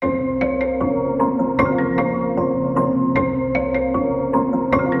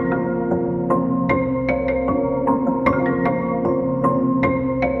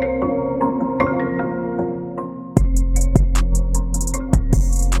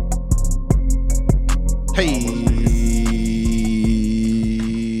Hey,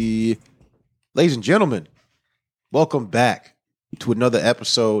 ladies and gentlemen, welcome back to another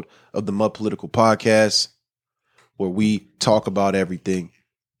episode of the Mud Political Podcast, where we talk about everything,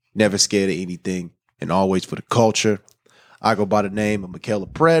 never scared of anything, and always for the culture. I go by the name of Michaela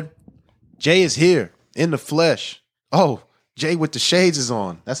Pred. Jay is here in the flesh. Oh, Jay with the shades is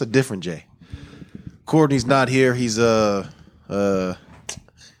on. That's a different Jay. Courtney's not here. He's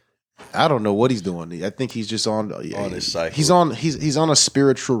I don't know what he's doing. I think he's just on his cycle. He's on a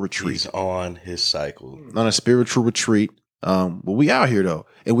spiritual retreat. He's on his cycle. On a spiritual retreat. But we out here though,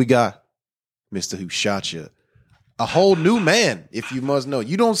 and we got Mr. Who Shot Ya, a whole new man. If you must know,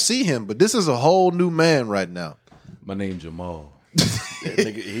 you don't see him, but this is a whole new man right now. My name's Jamal.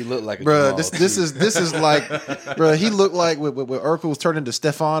 Nigga, he looked like a Bruh, Jamal. this is like, bruh, he looked like when Urkel was turned into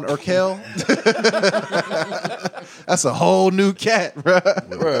Stefan Urkel. That's a whole new cat,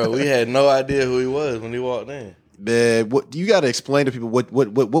 bruh. Bro, we had no idea who he was when he walked in. Man, what you got to explain to people? What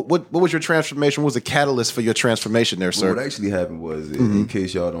was your transformation? What was the catalyst for your transformation there, sir? Well, what actually happened was, in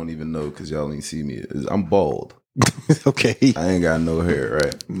case y'all don't even know, because y'all ain't see me, is I'm bald. Okay, I ain't got no hair,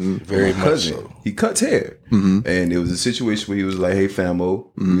 right? Very much so. He cuts hair, and it was a situation where he was like, "Hey,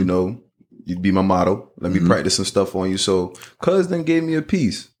 famo, you know, you'd be my model. Let me practice some stuff on you." So, cuz then gave me a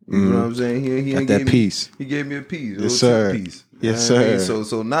piece. You know what I'm saying? He got that piece. He gave me a piece. Yes, sir. Piece. Yes, You know what I sir. mean?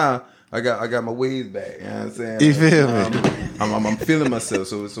 So now I got my waves back. You know what I'm saying? You feel me? I'm feeling myself.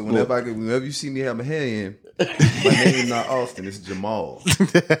 So whenever you see me have my hair in, my name not Austin. It's Jamal.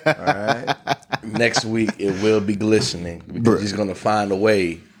 All right. Next week, it will be glistening because he's going to find a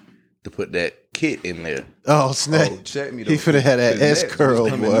way to put that kit in there. Oh snap! Oh, check me though. He finna have that S curl,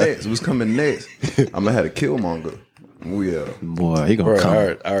 boy. What's coming next? I'm gonna have a Killmonger. Yeah. Boy, he gonna Bro,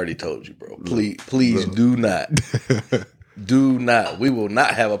 come. I already told you, bro. Please do not. Do not. We will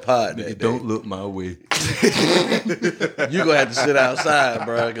not have a pod that day. Don't look my way. You're going to have to sit outside,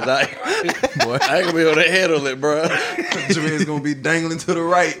 bro, because I ain't going to be able to handle it, bro. Jermaine's gonna be dangling to the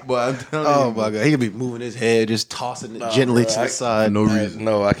right, boy. I'm telling you. Oh my god, he'll be moving his head, just tossing it gently bro, to the side. No reason.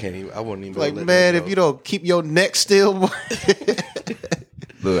 No, I can't even. I wouldn't even. Like, let man, that if you don't keep your neck still, boy.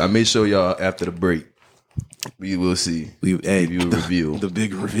 Look, I may show y'all after the break. We will see. Hey, you a reveal. The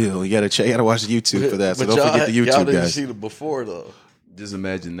big reveal. You gotta check. You gotta watch the YouTube for that. So But don't forget the y'all YouTube, didn't guys. see the before though. Just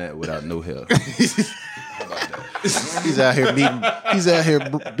imagine that without no hair. He's out here beating. He's out here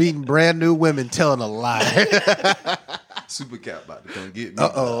beating brand new women, telling a lie. Super Cat about to come get me.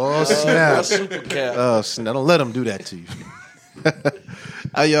 Oh snap! Super cat. Oh snap! Don't let him do that to you.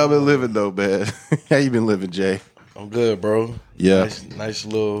 How y'all been living though, man? How you been living, Jay? I'm good, bro. Yeah. Nice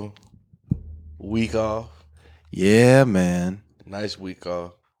little week off. Yeah, man. Nice week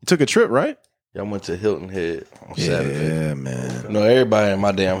off. You took a trip, right? Y'all went to Hilton Head on Saturday. Yeah, man. You know, everybody in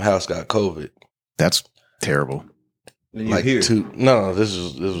my damn house got COVID. That's terrible. And you're here. No, this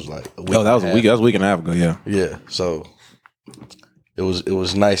was like a week. Oh, that was a week. That was a week and a half ago. Yeah. Yeah, so it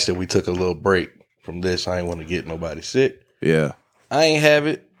was nice that we took a little break from this. I ain't want to get nobody sick. Yeah. I ain't have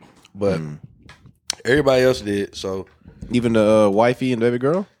it, but everybody else did. So Even the wifey and baby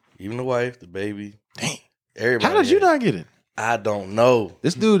girl. even the wife, the baby, Dang. everybody. How did you not get it? I don't know.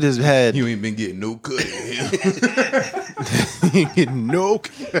 This dude has had You ain't been getting no cut. no.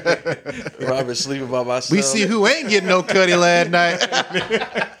 I've been sleeping by myself. We see who ain't getting no cutty last night.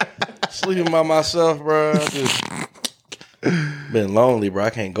 sleeping by myself, bro. I just been lonely, bro. I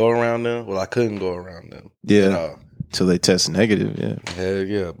can't go around them. Well, I couldn't go around them. Yeah. Till they test negative. Yeah. Hell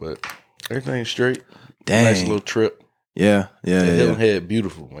yeah, but everything's straight. Dang. Nice little trip. Yeah. Yeah. The Hilton Yeah. Head,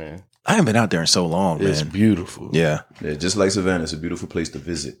 beautiful, man. I haven't been out there in so long, It's man. beautiful. Yeah. Yeah, just like Savannah, it's a beautiful place to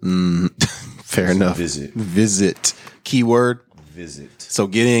visit. Fair enough. Visit. Keyword. Visit. So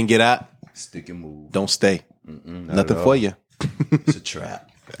get in, get out. Stick and move. Don't stay. Not Nothing at for all. you. It's a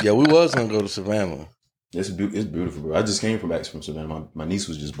trap. Yeah, we was gonna go to Savannah. It's beautiful, bro. I just came from Savannah. My niece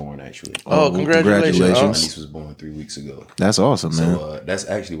was just born, actually. Oh, congratulations! My Oh. niece was born 3 weeks ago. That's awesome, man. So that's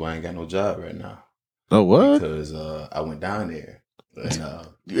actually why I ain't got no job right now. Oh, what? Because I went down there. And,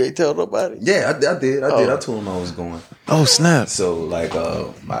 You ain't tell nobody. yeah, I did. Oh. I told him I was going. Oh, snap. So like,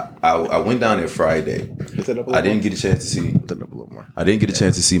 I went down there Friday. I didn't get a chance to see. I didn't get a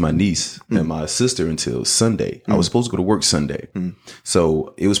chance to see my niece and my sister until Sunday. I was supposed to go to work Sunday,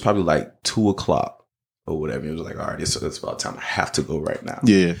 so it was probably like 2:00 or whatever. It was like, all right, it's about time. I have to go right now.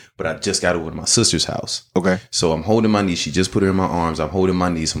 Yeah. But I just got over to my sister's house. Okay. So I'm holding my niece. She just put her in my arms. I'm holding my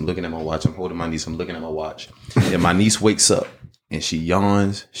niece. I'm looking at my watch. I'm holding my niece. I'm looking at my watch. And my niece wakes up and she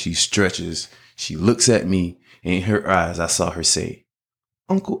yawns. She stretches. She looks at me. And in her eyes, I saw her say,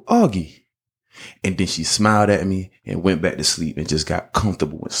 "Uncle Augie." And then she smiled at me and went back to sleep and just got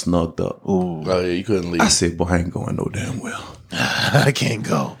comfortable and snugged up. Oh yeah, you couldn't leave. I said, boy, I ain't going no damn well. I can't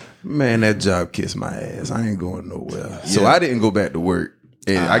go. Man, that job kissed my ass. I ain't going nowhere. Yeah. So I didn't go back to work.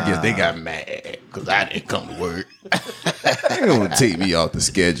 And I guess they got mad because I didn't come to work. They gonna take me off the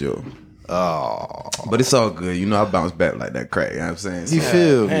schedule. Oh, but it's all good. You know, I bounce back like that crack. You know what I'm saying? So you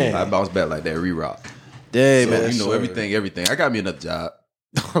feel me? I bounce back like that re-rock. Damn, So, man. you know, everything. I got me another job.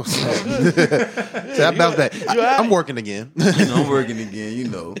 So I bounced back. I'm working again. I'm working again, you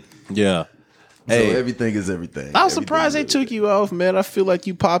know. Yeah. So everything is everything. I was surprised they took you off, man. I feel like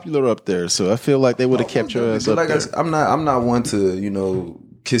you popular up there, so I feel like they would have kept your ass up there. I'm not one to, you know,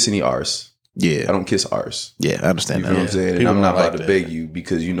 kiss any arse. Yeah. I don't kiss arse. Yeah, I understand You know what I'm saying? And I'm not about to beg you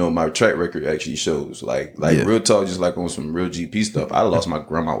because, you know, my track record actually shows. Like real talk, just like on some real GP stuff. I lost my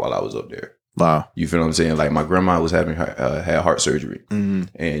grandma while I was up there. Wow. You feel what I'm saying? Like my grandma was having had heart surgery,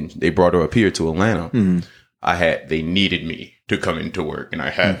 and they brought her up here to Atlanta. They needed me to come into work, and I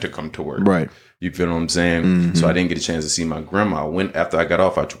had to come to work. Right. You feel what I'm saying? So I didn't get a chance to see my grandma. After I got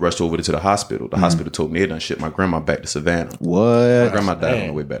off, I rushed over to the hospital. The hospital told me they done shipped my grandma back to Savannah. What? My grandma died on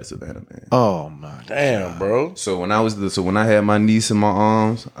the way back to Savannah, man. Oh my damn, bro. So when I had my niece in my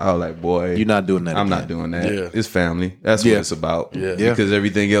arms, I was like, boy, you're not doing that. I'm again. not doing that. Yeah. It's family. That's what it's about. Yeah. Because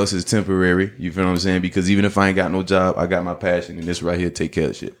everything else is temporary. You feel what I'm saying? Because even if I ain't got no job, I got my passion, and this right here take care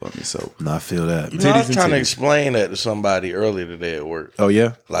of shit for me. So No, I feel that. You know, I was trying to explain that to somebody earlier today at work. Oh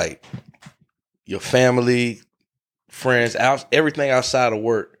yeah? Like your family, friends, everything outside of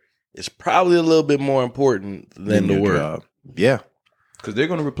work is probably a little bit more important than the work. Job. Yeah. because they're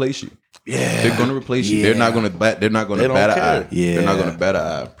going to replace you. Yeah. They're going to replace you. They're not going to bat. They're not going to bat an eye. Yeah. They're not going to bat an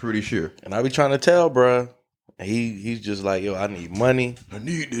eye. Pretty sure. And I be trying to tell, bruh. He's just like, yo, I need money. I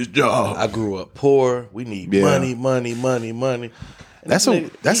need this job. I grew up poor. We need money. And that's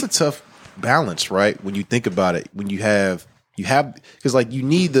a tough balance, right? When you think about it, when you have because like you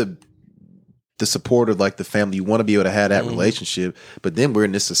need the support of like the family. You want to be able to have that relationship, but then we're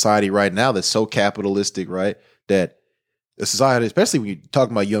in this society right now that's so capitalistic, right? That the society, especially when you're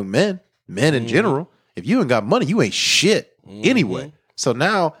talking about young men in general, if you ain't got money, you ain't shit anyway. So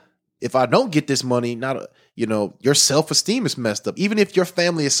now, if I don't get this money, your self-esteem is messed up. Even if your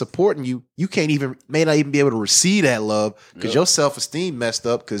family is supporting you, you may not even be able to receive that love because your self-esteem messed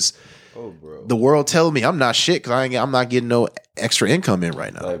up because the world telling me I'm not shit because I'm not getting no extra income in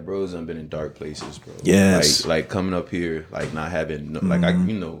right now. Like bros, I've been in dark places, bro. Yes, like coming up here, like not having I can't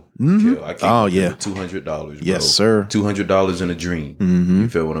 $200, bro. Yes, sir. $200 in a dream. You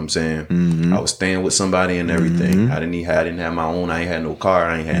feel what I'm saying? I was staying with somebody and everything. I didn't have my own. I ain't had no car.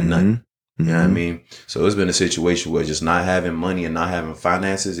 I ain't had nothing. You know what I mean? So it's been a situation where just not having money and not having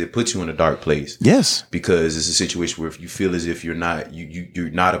finances, it puts you in a dark place. Yes. Because it's a situation where if you feel as if you're not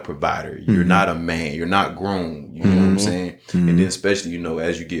a provider, you're not a man, you're not grown, you know what I'm saying? And then especially,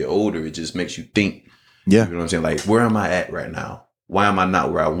 as you get older, it just makes you think. Yeah. You know what I'm saying? Like, where am I at right now? Why am I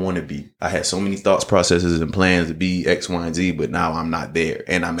not where I want to be? I had so many thoughts, processes, and plans to be X, Y, and Z, but now I'm not there.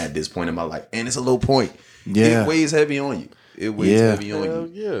 And I'm at this point in my life. And it's a low point. Yeah. It weighs heavy on you. It weighs heavy on you.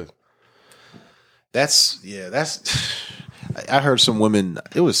 Yeah. I heard some women,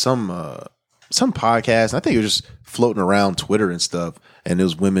 it was some podcast, I think it was just floating around Twitter and stuff, and it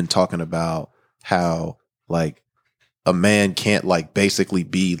was women talking about how like a man can't like basically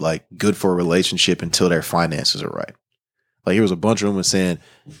be like good for a relationship until their finances are right. Like here was a bunch of women saying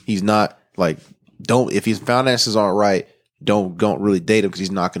he's not like, if his finances aren't right, don't really date him because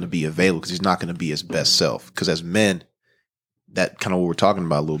he's not going to be available, because he's not going to be his best self. Because as men, that kind of what we're talking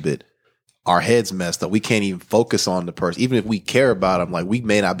about a little bit, our heads messed up. We can't even focus on the person. Even if we care about them, like we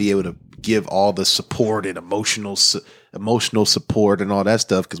may not be able to give all the support and emotional support and all that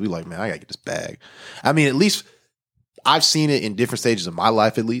stuff because we like, man, I gotta get this bag. I mean, at least I've seen it in different stages of my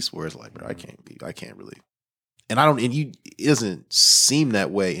life, at least, where it's like, bro, I can't really. And it doesn't seem that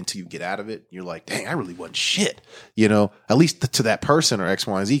way until you get out of it. You're like, dang, I really wasn't shit. At least to that person or X,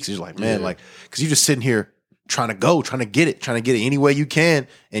 Y, and Z. Because you're like, man, because you're just sitting here trying to get it any way you can,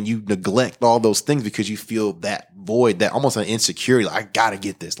 and you neglect all those things because you feel that void, that almost an insecurity. Like, I gotta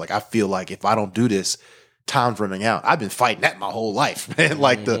get this. Like, I feel like if I don't do this, time's running out. I've been fighting that my whole life, man.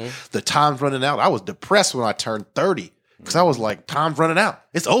 Like the time's running out. I was depressed when I turned 30 because I was like, time's running out.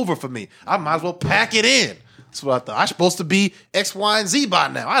 It's over for me. I might as well pack it in. That's what I thought. I'm supposed to be X, Y, and Z by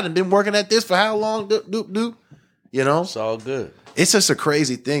now. I done been working at this for how long? It's all good. It's just a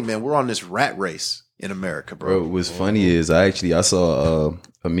crazy thing, man. We're on this rat race in America, bro. What's funny is I saw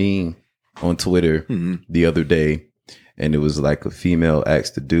a meme on Twitter the other day, and it was like a female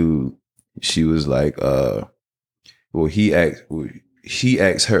asked the dude. She was like, he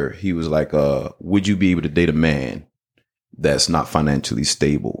asked her, he was like, would you be able to date a man that's not financially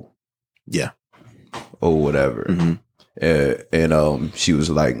stable? Yeah. Or whatever. Mm-hmm. And she was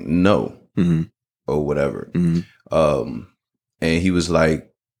like, no. Mm-hmm. Or whatever. Mm-hmm. And he was like,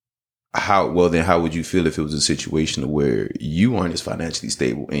 how would you feel if it was a situation where you aren't as financially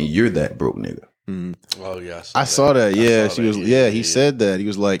stable and you're that broke nigga? Mm-hmm. Oh yeah, I saw that. Yeah, he said that. He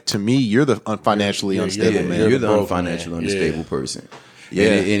was like, to me, you're the financially unstable man. You're the unfinancially unstable person. Yeah,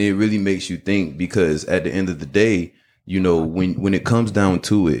 and it really makes you think, because at the end of the day, you know, when it comes down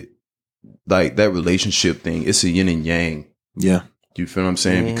to it, like that relationship thing, it's a yin and yang. Yeah. You feel what I'm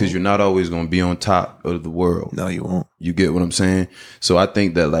saying? Mm-hmm. Because you're not always going to be on top of the world. No, you won't. You get what I'm saying? So I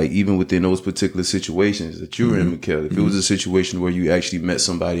think that, like, even within those particular situations that you were in, Mikhail, if it was a situation where you actually met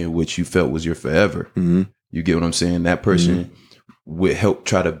somebody in which you felt was your forever, you get what I'm saying? That person would help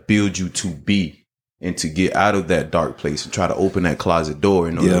try to build you to be and to get out of that dark place and try to open that closet door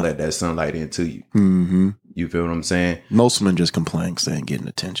in order to let that sunlight into you. Mm-hmm. You feel what I'm saying? Most women just complain because they ain't getting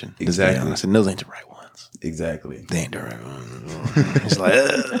attention. Exactly. And those ain't the right ones. Exactly. They ain't the right ones. It's like,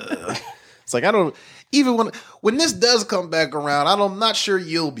 it's like, I don't, even when this does come back around, I'm not sure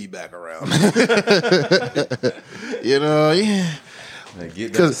you'll be back around. You know, yeah. Like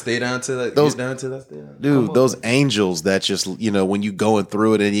stay down to that. Those, get down to that. Stay down. Dude, those angels that just, you know, when you going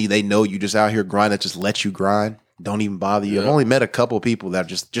through it and they know you just out here grind, that just let you grind, don't even bother you. I've only met a couple of people that are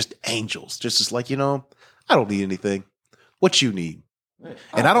just angels, just like, you know, I don't need anything. What you need?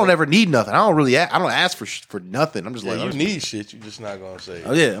 And I don't ever need nothing. I don't ask for nothing. I'm just like, you need shit. You're just not gonna say.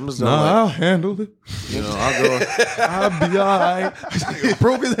 Oh yeah, I'm just like, I'll handle it. You know, I'll be all right.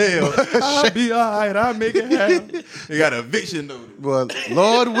 Broke as hell. I'll be all right. I'll make it happen. You got an eviction notice. Well,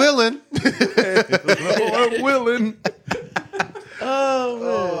 Lord willing. Lord willing.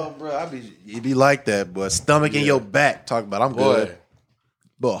 Oh, bro, it'd be like that, but stomach in your back. Talk about I'm good,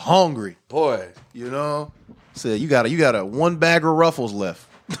 but hungry, boy. You know. Said you got a one bag of Ruffles left.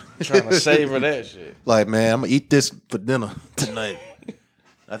 Trying to savor that shit. Like, man, I'm gonna eat this for dinner tonight.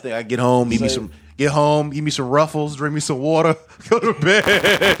 I think I get home, eat me some Ruffles, drink me some water, go to bed.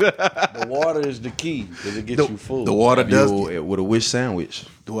 The water is the key because it gets you full. The water does with a wish sandwich.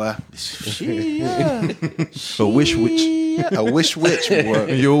 Do I? A wish witch. A wish witch.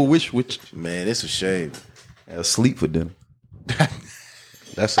 You're a wish witch. Man, it's a shame. I'll sleep for dinner.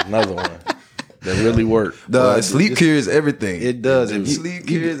 That's another one. That really work. Sleep cures everything. It does. Sleep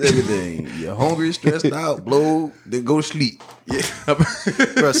cures everything. You're hungry, stressed out, blow, then go sleep. Yeah.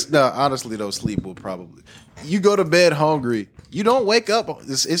 No, honestly though, sleep will probably. You go to bed hungry. You don't wake up.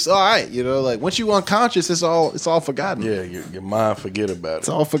 It's all right. You know, like once you unconscious, it's all forgotten. Yeah, your mind forget about it. It's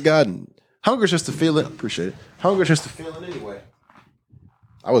all forgotten. Hunger's just a feeling. Appreciate it. Hunger's just a feeling anyway.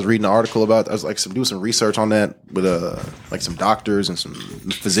 I was reading an article about. I was like doing some research on that with like some doctors and some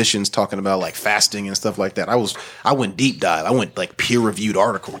physicians talking about like fasting and stuff like that. I went deep dive. I went like peer reviewed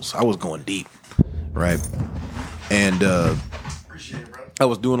articles. I was going deep, right? And I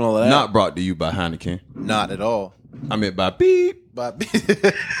was doing all of that. Not brought to you by Heineken. Not at all. I meant by beep. By beep.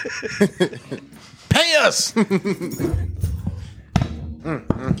 Pay us.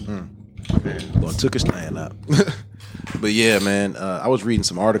 Well, took his stand up. But yeah, man, I was reading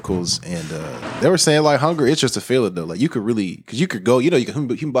some articles and they were saying like hunger, it's just a feeling though. Like you could really, because you could go, you know,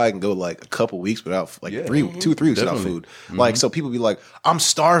 human body can go like a couple weeks without like 2 or 3 weeks without food. Like, so people be like, I'm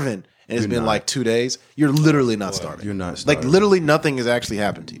starving. And it's been like 2 days. You're literally not starving. You're not starving. Like literally nothing has actually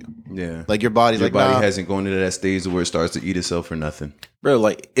happened to you. Yeah. Like your body hasn't gone into that stage where it starts to eat itself for nothing. Bro,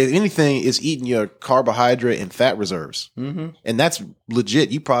 like if anything, it's eating your carbohydrate and fat reserves, and that's legit.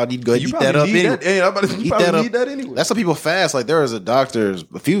 You probably need to go eat that up anyway. Need that anyway. That's how people fast. Like there was a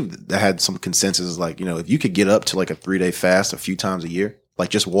few that had some consensus. Like, you know, if you could get up to like a 3-day fast a few times a year, like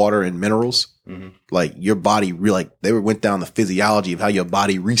just water and minerals, like your body they went down the physiology of how your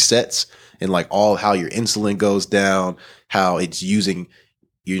body resets and like how your insulin goes down, how it's using,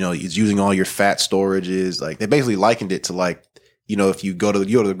 you know, it's using all your fat storages. Like they basically likened it to like, you know, if you go to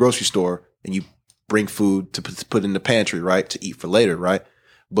the grocery store and you bring food to put in the pantry, right, to eat for later, right?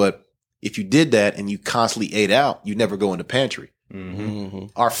 But if you did that and you constantly ate out, you never go in the pantry.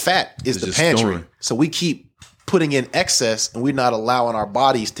 Our fat is the pantry. So we keep putting in excess and we're not allowing our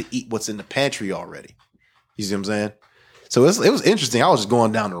bodies to eat what's in the pantry already. You see what I'm saying? So it was interesting. I was just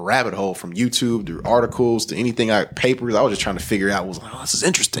going down the rabbit hole from YouTube to articles to papers. I was just trying to figure out, this is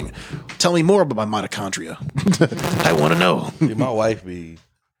interesting. Tell me more about my mitochondria. I want to know. Dude, my wife be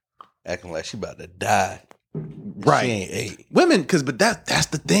acting like she about to die. Right. She ain't ate. Women, but that's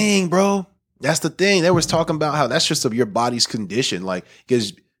the thing, bro. That's the thing. They was talking about how that's just of your body's condition. Like,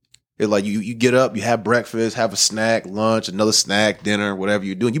 because It's like you get up, you have breakfast, have a snack, lunch, another snack, dinner, whatever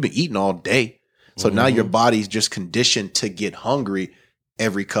you're doing. You've been eating all day. So now your body's just conditioned to get hungry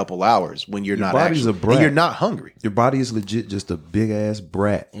every couple hours when you're not body's actually, a brat. and you're not hungry. Your body is legit just a big ass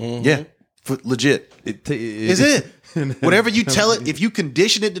brat. Yeah, legit. Is it? Whatever you tell it, if you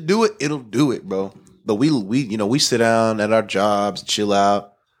condition it to do it, it'll do it, bro. But we sit down at our jobs, chill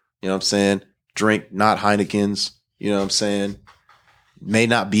out. You know what I'm saying? Drink not Heinekens. You know what I'm saying? May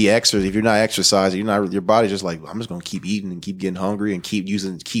not be exercise. If you're not exercising, your body's just like, I'm just gonna keep eating and keep getting hungry and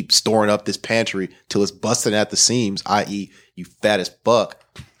keep storing up this pantry till it's busting at the seams, i.e. you fat as fuck.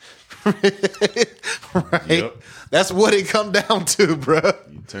 Right? Yep. That's what it come down to, bro.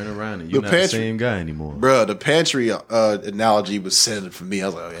 You turn around and you're not the same guy anymore. Bro, the pantry analogy was centered for me. I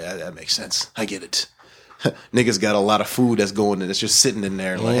was like, oh, yeah, that makes sense. I get it. Niggas got a lot of food that's going in. It's just sitting in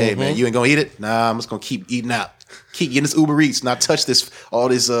there. Like, hey, man, you ain't gonna eat it? Nah, I'm just gonna keep eating out. Keep getting this Uber Eats, not touch these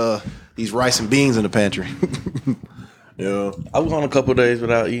rice and beans in the pantry. I was on a couple of days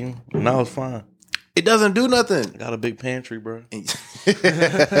without eating, and I was fine. It doesn't do nothing. I got a big pantry, bro.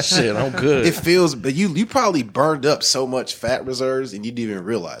 Shit, I'm good. It feels, but you probably burned up so much fat reserves and you didn't even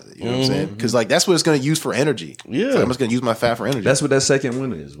realize it. You know what I'm saying? Because like that's what it's going to use for energy. Yeah, like, I'm just going to use my fat for energy. That's what that second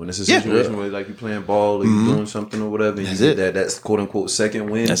win is. When it's a situation where like you're playing ball or you're doing something or whatever, and you get that's quote unquote second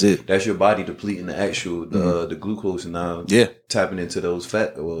win. That's it. That's your body depleting the actual the glucose and now tapping into those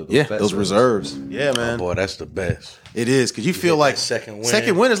fat those reserves. Yeah, man. Oh, boy, that's the best. It is because you feel like second win.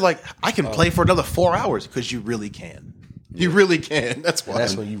 Second win is like I can play for another 4 hours because you really can. You really can. That's why.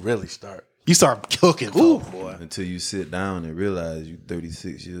 That's when you really start. You start cooking, boy. Until you sit down and realize you're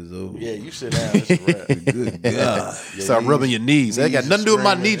 36 years old. Yeah, you sit down. It's a wrap. Good God. Start rubbing your knees. That got nothing to do with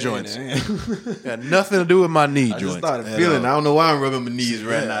my knee joints. Got nothing to do with my knee joints. I just started feeling. I don't know why I'm rubbing my knees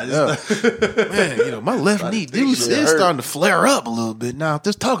right now. Man, my left knee, dude, it's starting to flare up a little bit now.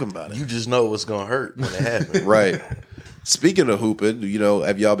 Just talking about it. You just know what's gonna hurt when it happens. Right. Speaking of hooping,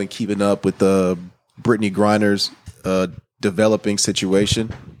 have y'all been keeping up with Brittney Griner's developing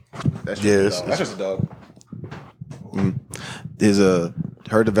situation? That's just a dog. Is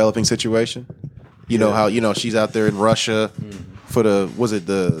her developing situation? You know how she's out there in Russia for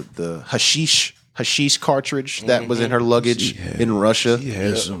the hashish cartridge that was in her luggage in Russia. She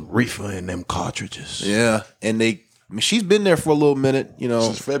has some reefer in them cartridges. Yeah, and she's been there for a little minute.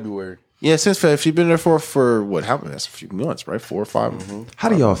 Since February. Yeah, since February. She's been there for what? That's a few months, right? 4 or 5. How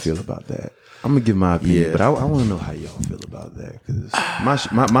do y'all feel about that? I'm gonna give my opinion, but I want to know how y'all feel about that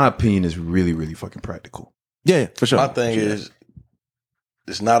because my opinion is really, really fucking practical. Yeah, for sure. My thing is,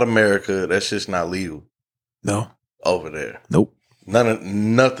 it's not America. That's just not legal. No, over there. Nope.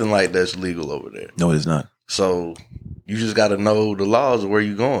 Nothing like that's legal over there. No, it is not. So you just got to know the laws of where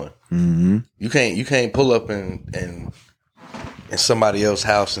you're going. Mm-hmm. You can't pull up in somebody else's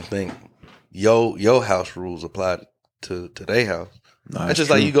house and think your house rules apply to their house. No, that's just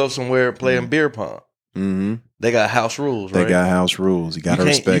true. Like you go somewhere playing beer pong. Mm-hmm. They got house rules, right? They got house rules. You got to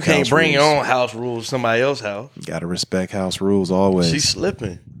respect. You can't bring your own house rules to somebody else's house. You got to respect house rules always. She's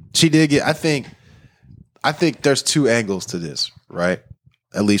slipping. She did get. I think there's 2 angles to this, right?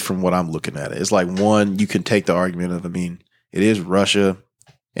 At least from what I'm looking at it, it's like one, you can take the argument of, it is Russia,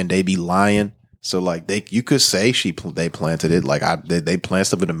 and they be lying. So like you could say they planted it. Like they plant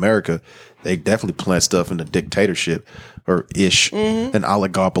stuff in America. They definitely plant stuff in the dictatorship or ish, an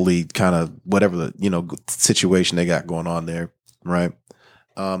oligopoly kind of whatever the situation they got going on there, right?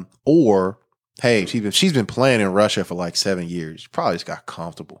 Or hey, she's been playing in Russia for like 7 years. She probably just got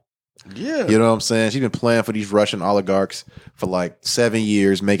comfortable. Yeah, you know what I'm saying? She's been playing for these Russian oligarchs for like 7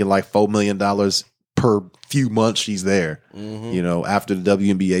 years, making like $4 million per few months she's there. After the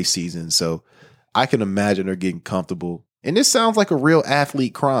WNBA season, so. I can imagine her getting comfortable. And this sounds like a real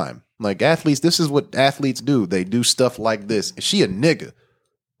athlete crime. Like athletes, this is what athletes do. They do stuff like this. She a nigga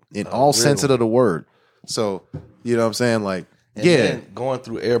in all sense of the word. So, you know what I'm saying? Like, and then going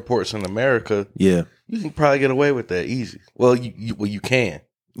through airports in America, you can probably get away with that easy. Well, you can.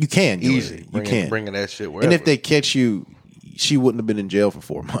 You can. Easy. Bringing that shit wherever. And if they catch you, she wouldn't have been in jail for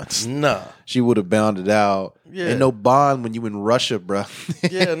 4 months. Nah. She would have bounded out. Yeah. Ain't no bond when you in Russia, bro.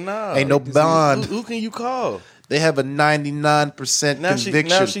 Yeah, nah. Ain't no bond. Who can you call? They have a 99%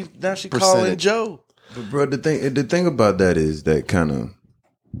 conviction. Now she calling Joe. But bro, the thing about that is that kind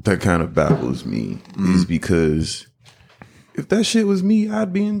of baffles me is because if that shit was me,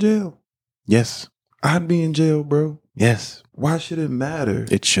 I'd be in jail. Yes. I'd be in jail, bro. Yes. Why should it matter?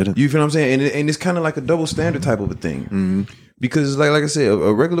 It shouldn't. You feel what I'm saying? And it's kind of like a double standard type of a thing. Because like I said,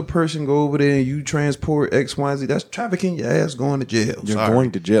 a regular person go over there and you transport X, Y, Z. That's trafficking your ass going to jail. You're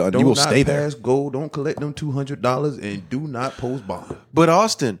going to jail and you will stay there. Don't collect them $200 and do not post bond. But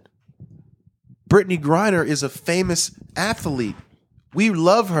Austin, Brittney Griner is a famous athlete. We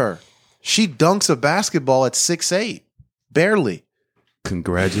love her. She dunks a basketball at 6'8", barely.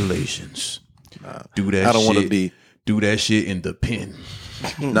 Congratulations. Do that. I don't want to be. Do that shit in the pen.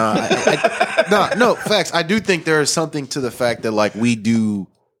 No, facts. I do think there is something to the fact that like we do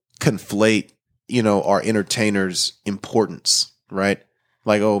conflate, our entertainers' importance, right?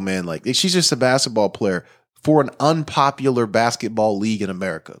 Like, oh man, like she's just a basketball player for an unpopular basketball league in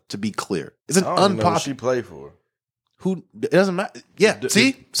America. To be clear, it's an unpopular. She play for who? It doesn't matter. Yeah,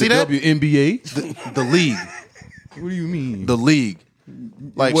 see that WNBA, the league. What do you mean? The league.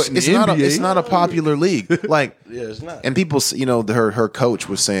 Like it's not a popular league. Like yeah, it's not. And people, her coach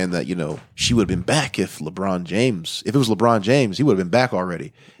was saying that she would have been back if it was LeBron James, he would have been back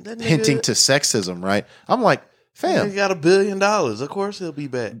already, hinting to sexism. Right? I'm like, fam, he got $1 billion. Of course he'll be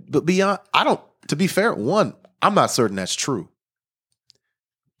back. But beyond, to be fair, I'm not certain that's true.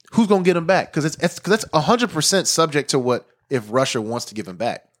 Who's gonna get him back? Because that's 100% subject to what if Russia wants to give him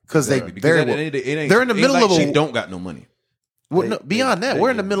back. Because they're in the middle of she don't got no money. Beyond that, we're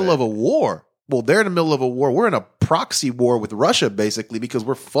in the middle of a war. Well, they're in the middle of a war. We're in a proxy war with Russia, basically, because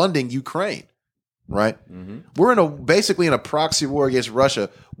we're funding Ukraine, right? Mm-hmm. We're basically in a proxy war against Russia.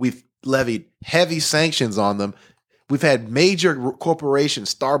 We've levied heavy sanctions on them. We've had major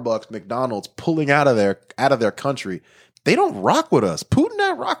corporations, Starbucks, McDonald's, pulling out of their country. They don't rock with us. Putin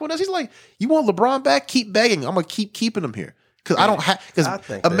not rock with us. He's like, you want LeBron back? Keep begging. I'm gonna keep keeping him here. Because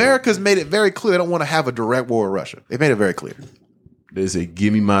America's made it very clear they don't want to have a direct war with Russia. They made it very clear. They say,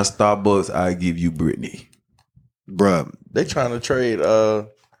 give me my Starbucks, I give you Brittney. Bruh. They trying to trade,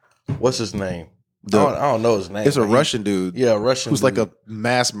 what's his name? I don't know his name. It's a Russian dude. Yeah, a Russian who's dude. like a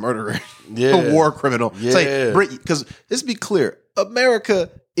mass murderer. Yeah. A war criminal. Yeah. Because let's be clear, America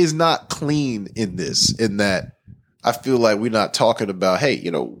is not clean in that I feel like we're not talking about, hey,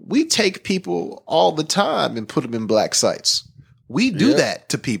 we take people all the time and put them in black sites. We do that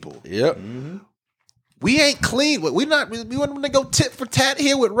to people. Yep. Mm-hmm. We ain't clean. We want to go tit for tat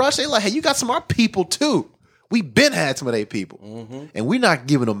here with Russia. They're like, hey, you got some of our people too. We been had some of their people, and we're not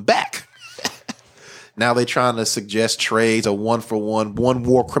giving them back. Now they trying to suggest trades, a 1-for-1, one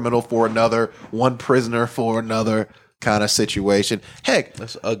war criminal for another, one prisoner for another kind of situation. Heck,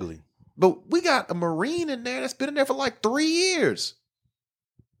 that's ugly. But we got a Marine in there that's been in there for like 3 years,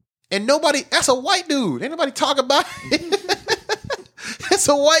 and that's a white dude. Ain't nobody talk about it. It's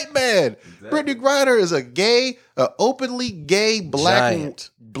a white man. Exactly. Brittney Griner is a openly gay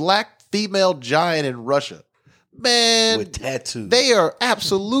black female giant in Russia. Man, with tattoos. They are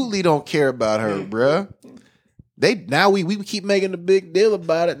absolutely don't care about her, bruh. We keep making a big deal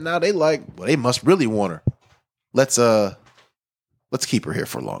about it. Now they like, well, they must really want her. Let's keep her here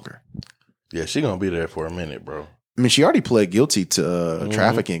for longer. Yeah, she gonna be there for a minute, bro. I mean, she already pled guilty to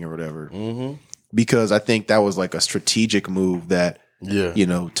trafficking or whatever. Mm-hmm. Because I think that was like a strategic move that. Yeah,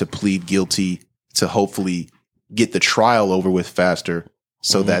 to plead guilty to hopefully get the trial over with faster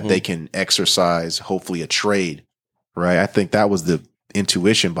so that they can exercise hopefully a trade, right? I think that was the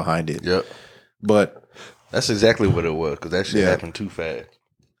intuition behind it. Yep. But that's exactly what it was because that shit happened too fast.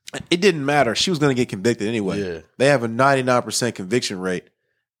 It didn't matter. She was going to get convicted anyway. Yeah. They have a 99% conviction rate.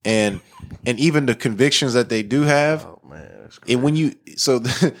 And even the convictions that they do have, oh man, that's crazy. And when you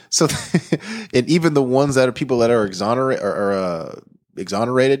and even the ones that are people that are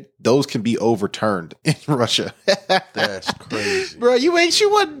exonerated, those can be overturned in Russia. That's crazy, bro. She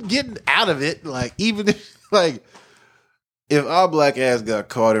wasn't getting out of it. Like even if our black ass got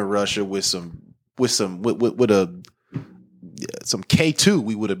caught in Russia with some K2,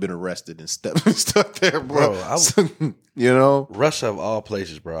 we would have been arrested and stuck there, bro. Russia of all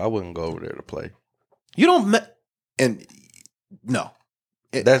places, bro. I wouldn't go over there to play. You don't, no.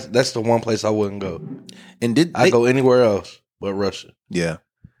 That's the one place I wouldn't go. And I go anywhere else but Russia. Yeah,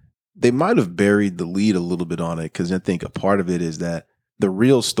 they might have buried the lead a little bit on it because I think a part of it is that the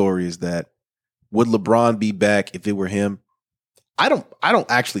real story is that would LeBron be back if it were him? I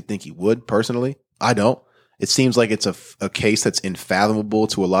don't actually think he would personally. I don't. It seems like it's a case that's unfathomable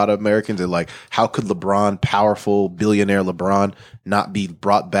to a lot of Americans. They're like, how could LeBron, powerful billionaire LeBron, not be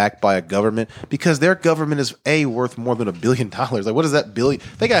brought back by a government? Because their government is worth more than $1 billion. Like, what is that billion?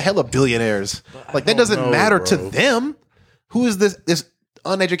 They got hella billionaires. Like, that doesn't matter to them. Who is this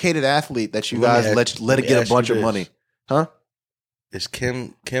uneducated athlete that you guys let it get a bunch of money? Huh? Is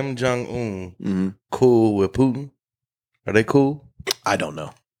Kim Jong-un cool with Putin? Are they cool? I don't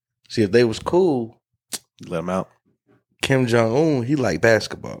know. See, if they was cool, let him out. Kim Jong-un, he like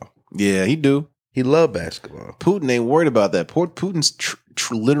basketball. Yeah, he do. He loved basketball. Putin ain't worried about that. Putin's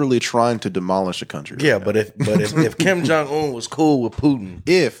literally trying to demolish a country. Yeah, but if Kim Jong Un was cool with Putin,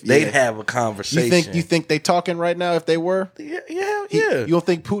 they'd have a conversation. You think they talking right now? If they were, yeah. You don't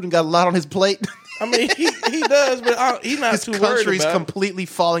think Putin got a lot on his plate? I mean, he does, but he's not too worried about it. His country's completely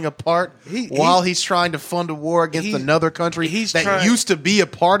falling apart while he's trying to fund a war against another country that used to be a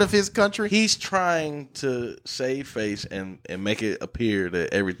part of his country. He's trying to save face and make it appear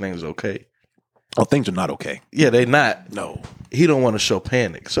that everything's okay. Oh, things are not okay. Yeah, they not. No. He don't want to show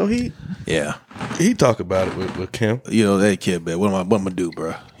panic. So he talk about it with Kim. You know, hey kid, man, what am I gonna do,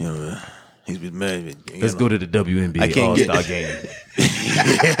 bro? You know, he's been mad. Let's go to the WNBA All-Star game.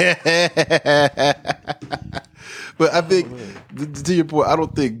 But I think to your point, I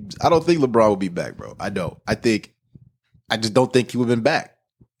don't think LeBron will be back, bro. I just don't think he would have been back.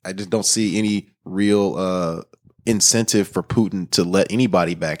 I just don't see any real incentive for Putin to let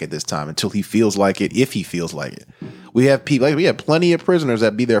anybody back at this time until he feels like it, if he feels like it. We have plenty of prisoners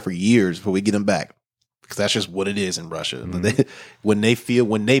that be there for years before we get them back, because that's just what it is in Russia. Mm-hmm.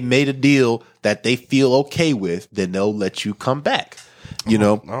 When they made a deal that they feel okay with, then they'll let you come back. You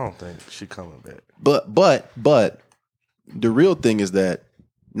know, I don't think she's coming back. But the real thing is that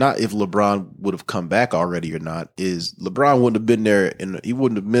not if LeBron would have come back already or not, is LeBron wouldn't have been there and he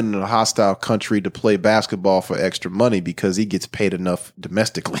wouldn't have been in a hostile country to play basketball for extra money because he gets paid enough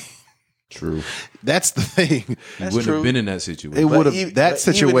domestically. True. That's the thing. He wouldn't have been in that situation. It would have. That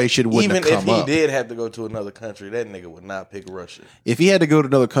situation wouldn't have come up. Even if he did have to go to another country, that nigga would not pick Russia. If he had to go to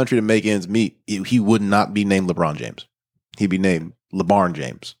another country to make ends meet, he would not be named LeBron James. He'd be named LeBron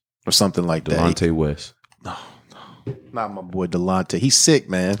James or something like that. Delonte West. No. Not my boy Delonte. He's sick,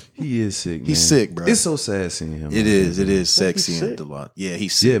 man. He is sick, man. He's sick, bro. It's so sad seeing him. It is sexy in Delonte. Yeah,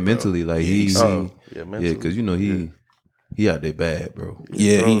 he's sick. Yeah, mentally. Like he's mentally. Yeah, because you know he out there bad, bro.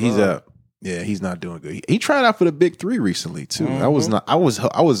 Yeah, he's out. Yeah, he's not doing good. He tried out for the Big Three recently too. Mm-hmm. I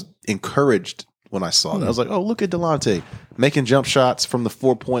was encouraged when I saw that. I was like, oh, look at Delonte making jump shots from the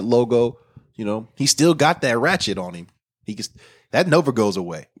 4-point logo. You know, he still got that ratchet on him. That never goes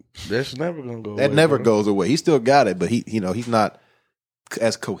away. That's never gonna go away. That never goes away. He still got it, but he's not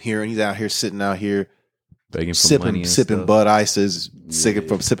as coherent. He's out here sitting out here begging for sipping money and Bud Ices, sipping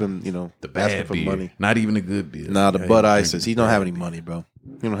the bad for beer. money. Not even a good beer. Nah, the Bud Ices. He don't have any money, bro.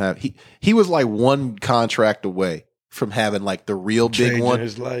 He don't have. He was like one contract away from having like the real big one.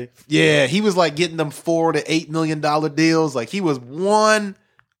 His life. Yeah, he was like getting them $4 to $8 million deals. Like he was one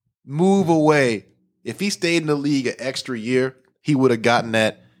move away. If he stayed in the league an extra year, he would have gotten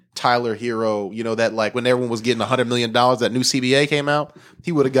that Tyler Hero, you know, that like when everyone was getting $100 million, that new CBA came out,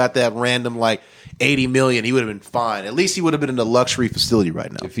 he would have got that random like $80 million. He would have been fine. At least he would have been in a luxury facility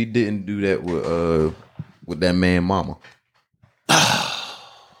right now. If he didn't do that with that man mama.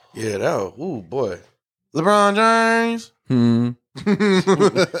 Yeah, that was, boy. LeBron James.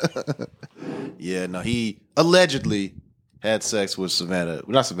 Yeah, no, he allegedly had sex with Savannah.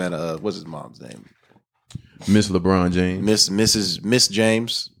 Not Savannah, what's his mom's name? Miss LeBron James. Miss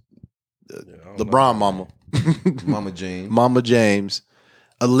James. LeBron mama. Mama James.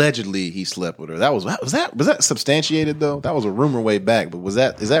 Allegedly he slept with her. Was that substantiated though? That was a rumor way back, but is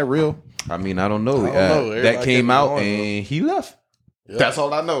that real? I mean, I don't know. That came out and he left. Yep. That's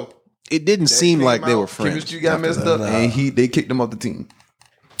all I know. It didn't seem like they were friends. Chemistry got messed up, and they kicked him off the team.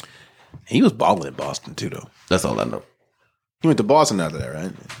 He was balling in Boston too, though. That's all I know. He went to Boston after that,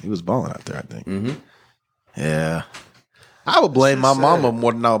 right? He was balling out there, I think. Mm-hmm. Yeah. I would blame my mama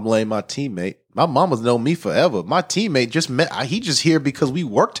more than I would blame my teammate. My mama's known me forever. My teammate he just here because we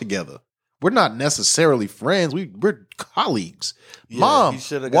work together. We're not necessarily friends. We're colleagues. Yeah, Mom,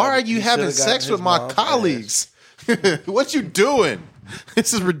 why are you having sex with my colleagues? What you doing?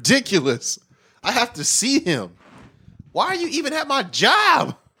 This is ridiculous. I have to see him. Why are you even at my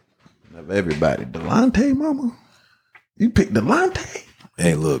job? Of everybody. Delonte, mama? You picked Delonte?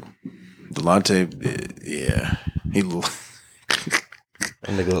 Hey, look. Delonte, yeah. He look.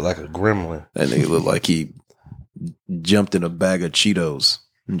 That nigga look like a gremlin. That nigga look like he jumped in a bag of Cheetos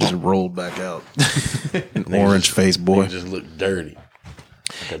and just rolled back out. An orange face boy. He just looked dirty.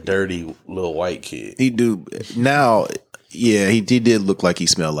 Like a dirty little white kid. He do. Now, yeah, he did look like he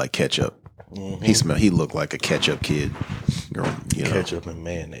smelled like ketchup. Mm-hmm. He looked like a ketchup kid. You know. Ketchup and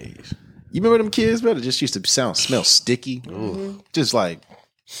mayonnaise. You remember them kids, bro? It just used to smell sticky. Mm-hmm. Just like,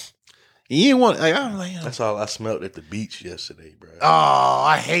 you didn't want, like, I'm like, that's all I smelled at the beach yesterday, bro. Oh,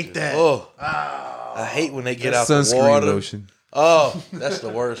 I hate that. I hate when they get out the water. Sunscreen lotion. Oh, that's the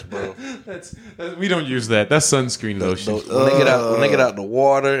worst, bro. We don't use that. That's sunscreen lotion. When they get out the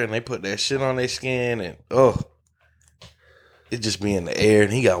water and they put that shit on their skin and it just be in the air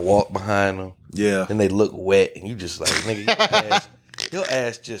and he got walk behind them. Yeah. And they look wet, and you just like, nigga, your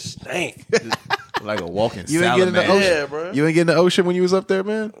ass just stank. Like a walking You ain't get in the salamander. ocean. Yeah, bro. You ain't get in the ocean when you was up there,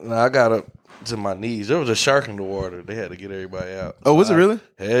 man? No, I got up to my knees. There was a shark in the water. They had to get everybody out. Oh, was it really?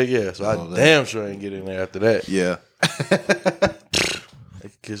 Hell yeah. So I damn sure ain't get in there after that. Yeah. They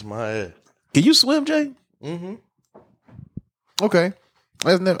kiss my ass. Can you swim, Jay? Mm-hmm. Okay.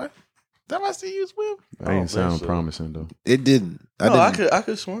 Did I see you swim? That ain't sound so. promising though. It didn't. I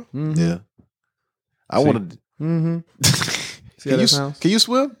could swim. Mm-hmm. Yeah. I wanted. Mm-hmm. See how Can that you sounds? can you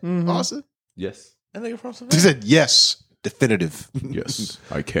swim, Mhm. Austin? Yes. That nigga from He Savannah. said yes, definitive. Yes.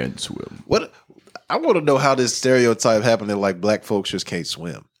 I can swim. What? I want to know how this stereotype happened that like black folks just can't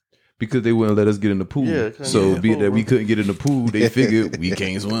swim. Because they wouldn't let us get in the pool. Yeah, couldn't so get in the being pool, that we bro. couldn't get in the pool, they figured we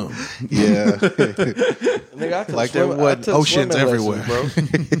can't swim. Yeah. Nigga, I took Like there swim- I wasn't took oceans swimming everywhere. lessons,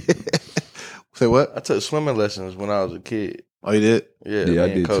 bro. Say what? I took swimming lessons when I was a kid. Oh, you did? Yeah, Yeah, I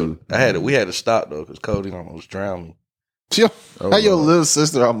me and did Cody. too. We had to stop though because Cody almost drowned me. How your Lord. little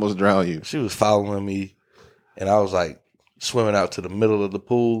sister almost drowned you? She was following me, and I was like swimming out to the middle of the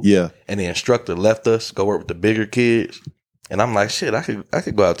pool. Yeah. And the instructor left us, go work with the bigger kids. And I'm like, shit, I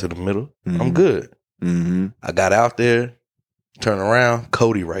could go out to the middle. I'm good. Mm-hmm. I got out there, turn around,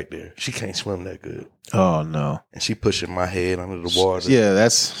 Cody right there. She can't swim that good. Oh no. And she pushing my head under the water. Yeah,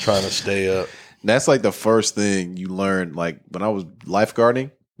 that's Trying to stay up. That's like the first thing you learn. Like when I was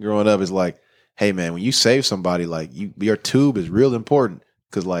lifeguarding growing up, is like, hey man, when you save somebody, like your tube is real important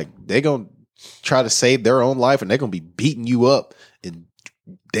because like they gonna try to save their own life and they're gonna be beating you up and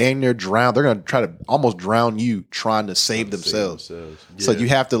damn near drown. They're gonna try to almost drown you trying to save themselves. So Yeah. you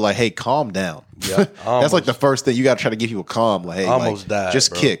have to like, hey, calm down. Yeah, That's like the first thing you got to try to give people calm. Like, hey, Almost like, died,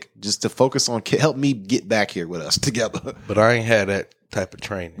 just bro. kick, just to focus on help me get back here with us together. But I ain't had that type of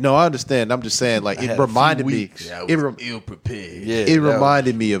training. No, I understand. I'm just saying, like, I it had a few reminded me. weeks. Yeah, I It was re- ill prepared. Yeah, it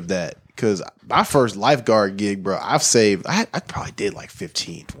reminded me of that because my first lifeguard gig, bro, I probably did like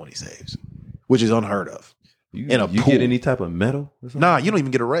 15, 20 saves, which is unheard of. You In a you pool. get any type of medal? Or something? Nah, you don't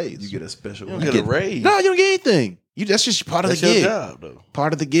even get a raise. You get a special. You don't get a raise. No, you don't get anything. That's just part of That's the your gig. job, though.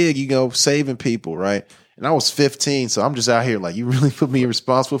 Part of the gig, you go saving people, right? And I was 15, so I'm just out here like, you really put me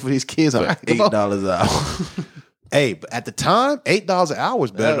responsible for these kids? I'm like, come on. $8 an hour. Hey, but at the time, $8 an hour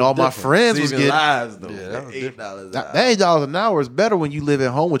was better That than was all my different. friends was Saving getting. lives though. Yeah, that was $8 That $8 an hour is better when you live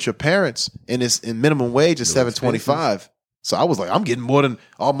at home with your parents, and it's in minimum wage is $7.25. So I was like, I'm getting more than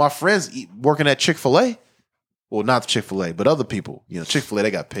all my friends working at Chick-fil-A. Well, not Chick-fil-A, but other people. You know, Chick-fil-A,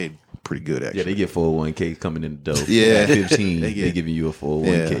 they got paid pretty good actually. Yeah, they get 401k coming in the dough. Yeah. At 15, They they get- giving you a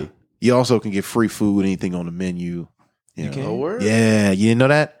 401k. Yeah. You also can get free food, anything on the menu. You know. can? Oh, word? Yeah, you didn't know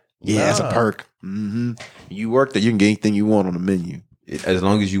that? Yeah, that's a Nah. perk. Mm-hmm. You work there, you can get anything you want on the menu. As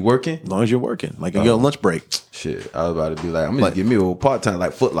long as you working, As long as you're working. Like you get on lunch break. shit. I was about to be like, I'm gonna give me a little part time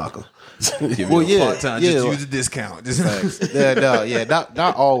like Foot Locker. Give me Well, a yeah, part time. yeah, Just like- use a discount. Just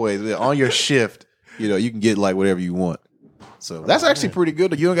Not always. Yeah, on your shift, you can get like whatever you want. So that's actually pretty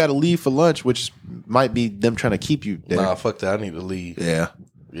good. You don't got to leave for lunch, which might be them trying to keep you there. Nah, fuck that. I need to leave. Yeah,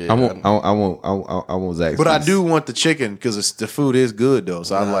 Yeah, I won't Zach. but I do want the chicken because the food is good though.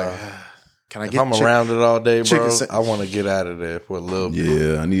 So I'm like, can I If get? I'm chicken? around it all day, chicken bro, sa- I want to get out of there for a little bit.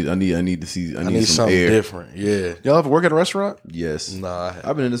 Yeah, I need to see. I I need, need some something air. different. Yeah. Y'all ever work at a restaurant? Yes. Nah,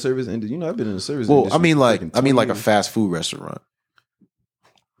 I've been in the service industry. I've been in the service. Well, industry I mean for like freaking 20 a years. fast food restaurant.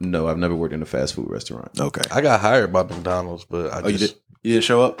 No, I've never worked in a fast food restaurant. Okay. I got hired by McDonald's, but Oh, you did? You didn't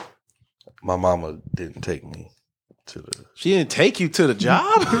show up? my mama didn't take me to the. She didn't take you to the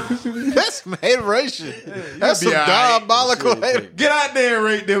job? That's hateration. That's some be all right. diabolical hate. Get out there and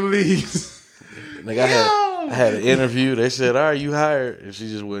rate them leaves. Nigga, I had an interview. They said, "All right, you hired," and she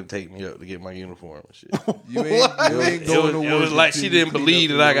just wouldn't take me up to get my uniform and shit. You ain't It was like she didn't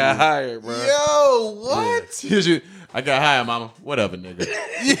believe that I got hired, bro. Yo, what? Here's your. I got hired, mama. Whatever, nigga.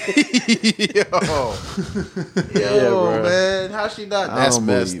 Yo, bro. man. How she not? I That's don't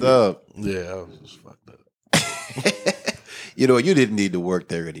messed believe up. Yeah, I was just fucked up. You know, you didn't need to work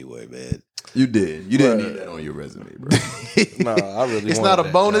there anyway, man. You did. You didn't Bruh. need that on your resume, bro. Nah, I really. It's wanted not a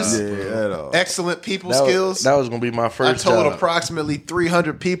that bonus? job, bro. at all. Excellent people That skills. that was gonna be my I first told job. approximately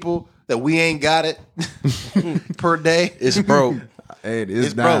 300 people that we ain't got it per day. It's broke. Hey, it's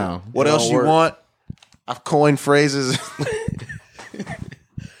It's down. broke. What It else don't you work. want? I've coined phrases.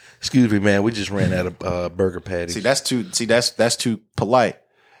 Excuse me, man. We just ran out of burger patties. That's too polite.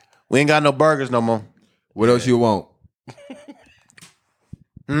 We ain't got no burgers no more. What else you want?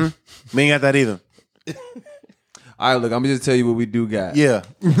 We ain't got that either. All right, look, I'm gonna just tell you what we do got. Yeah.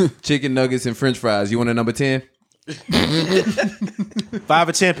 Chicken nuggets and French fries. You want a number 10? 5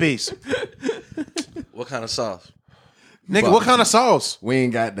 or 10 piece. What kind of sauce? Nigga, what kind of sauce? We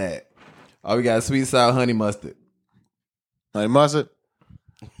ain't got that. Oh, we got sweet sour honey mustard. Honey mustard.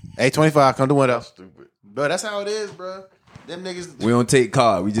 $8.25. Come to window. Stupid. Bro, that's how it is, bro. Them niggas. We don't take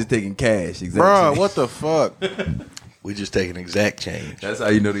card. We just taking cash. Exactly. Bro, what the fuck? We just taking exact change. That's how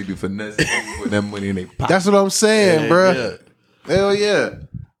you know they do finesse. Put that money in their pocket. That's what I'm saying, bro. Yeah. Hell yeah.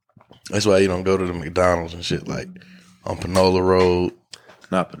 That's why you don't go to the McDonald's and shit like on Panola Road.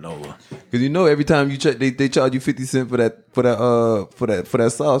 Not Panola. Because you know every time you check, they charge you 50 cents for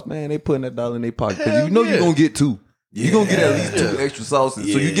that sauce, man. They putting that $1 in their pocket because you know you're gonna get two. Yeah. You're gonna get at least 2 extra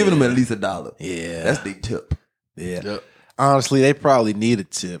sauces, so you're giving them at least $1. Yeah, that's their tip. Yeah. Yep. Honestly, they probably need a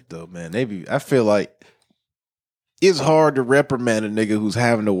tip though, man. I feel like it's hard to reprimand a nigga who's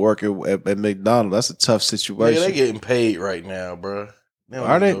having to work at McDonald's. That's a tough situation. Yeah, they getting paid right now, bro.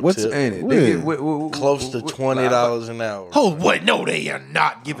 Are they? What's ain't it? They get close to $20 an hour. Oh, wait, no, they are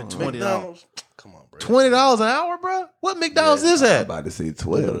not giving $20. Come on, bro. $20 an hour, bro? What McDonald's is that? I'm about to say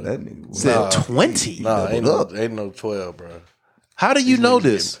 12. That nigga said 20. Nah, ain't no 12, bro. How do you know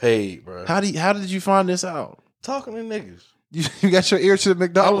this? Paid, bro. How did you find this out? Talking to niggas. You got your ear to the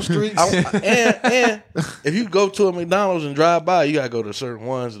McDonald's streets? And if you go to a McDonald's and drive by, you got to go to certain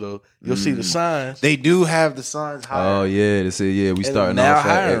ones, though. You'll see the signs. They do have the signs higher. Oh, yeah. They say, we starting off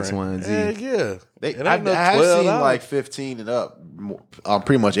at X, Y, and Z. Yeah. I have seen like 15 and up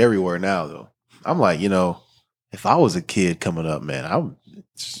pretty much everywhere now, though. I'm like, if I was a kid coming up, man, I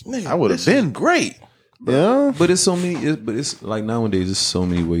would have been great. Yeah, but it's so many. But it's like nowadays, there's so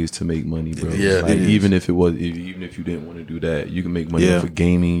many ways to make money, bro. Yeah, like, even if you didn't want to do that, you can make money off of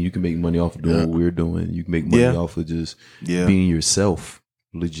gaming. You can make money off of doing what we're doing. You can make money off of just being yourself.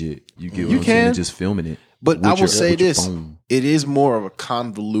 Legit, you get what I'm saying? Just filming it. But I will say this: it is more of a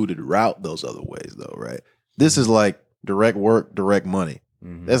convoluted route. Those other ways, though, right? This is like direct work, direct money.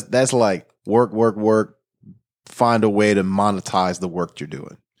 Mm-hmm. That's like work. Find a way to monetize the work you're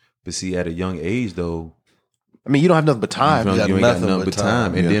doing. But see, at a young age, though, I mean, you don't have nothing but time. You ain't got nothing but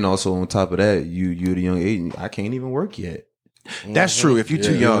time. And then also on top of that, you're at a young age. I can't even work yet. That's true. If you're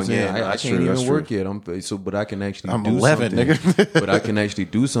too young, I can't even work yet. But I can actually. I'm do 11, something. nigga. But I can actually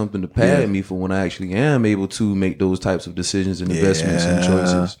do something to pad me for when I actually am able to make those types of decisions and investments and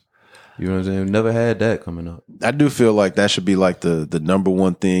choices. You know what I'm saying? Never had that coming up. I do feel like that should be like the number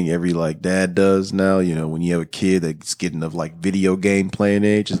one thing every like dad does now. When you have a kid that's getting of like video game playing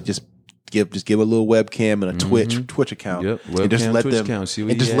age, just give a little webcam and a Twitch account. Yep, webcam, and just let Twitch them account. See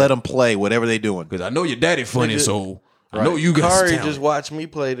what and just let them play whatever they doing. Because I know your daddy funny, so I know you guys. Kari just watch me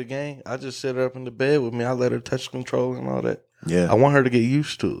play the game. I just set her up in the bed with me. I let her touch control and all that. Yeah, I want her to get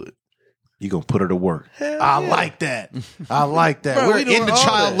used to it. You gonna put her to work. I like that. I like that. Bro, we're into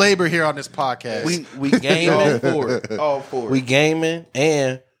child labor here on this podcast. We gaming. All for it. We gaming,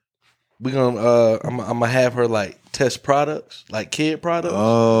 and we gonna I'm gonna have her like test products, like kid products.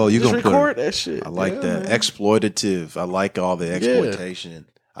 Oh, you gonna record that shit. I like that. Man. Exploitative. I like all the exploitation.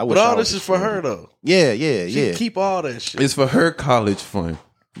 But all this is for her though. Yeah. She keep all that shit. It's for her college fun.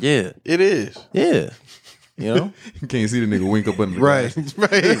 Yeah, it is. Yeah. You can't see the nigga wink up under the right.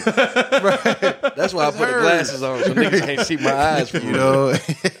 That's why I put the glasses on so niggas can't see my eyes.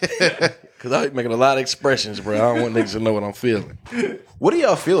 Because I be making a lot of expressions, bro. I don't want niggas to know what I'm feeling. What do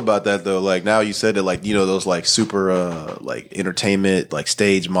y'all feel about that though? Like now you said that like those like super like entertainment like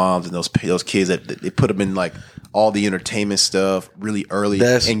stage moms and those kids that they put them in like all the entertainment stuff really early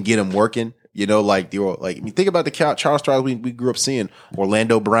and get them working. Like I mean, think about the Charles Stars we grew up seeing.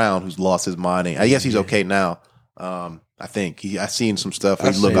 Orlando Brown, who's lost his mind. I guess he's okay now. I think I've seen some stuff. He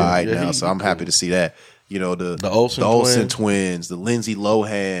look all right now, so I'm happy to see that. The Olsen twins, the Lindsay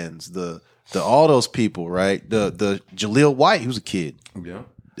Lohans, the all those people, right? The Jaleel White, who's a kid. Yeah.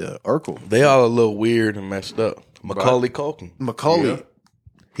 The Urkel. They all a little weird and messed up. Macaulay Culkin. Macaulay.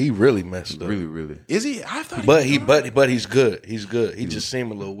 He really messed up. Really. Is he? I thought but he's good. He's good. He just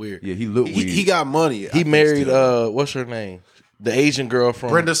seemed a little weird. Yeah, he looked weird. He got money. He married what's her name? The Asian girl from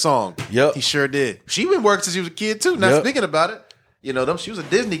Brenda Song. Yep. He sure did. She been working since she was a kid too. Now speaking about it. She was a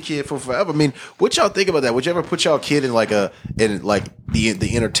Disney kid for forever. I mean, what y'all think about that? Would you ever put y'all kid in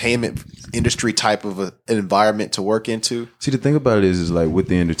the entertainment industry type of an environment to work into? See, the thing about it is like with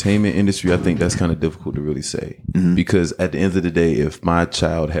the entertainment industry, I think that's kind of difficult to really say because at the end of the day, if my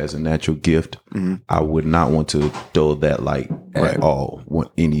child has a natural gift, I would not want to dull that light at all,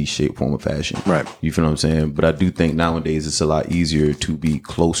 any shape, form, or fashion. Right. You feel what I'm saying? But I do think nowadays it's a lot easier to be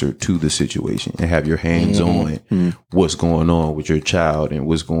closer to the situation and have your hands on what's going on with your child and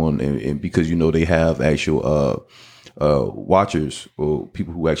what's going and because they have actual watchers or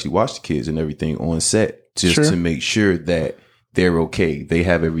people who actually watch the kids and everything on set just to make sure that they're okay. They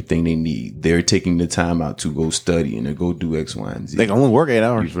have everything they need. They're taking the time out to go study and to go do X, Y, and Z. They can only work 8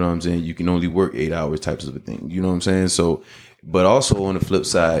 hours. You know what I'm saying? You can only work 8 hours types of a thing. You know what I'm saying? So, but also on the flip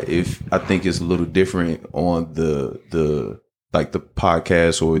side, if I think it's a little different on the like the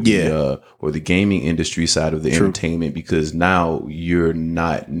podcast or the gaming industry side of the entertainment, because now you're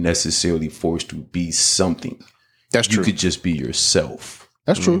not necessarily forced to be something. That's true. You could just be yourself.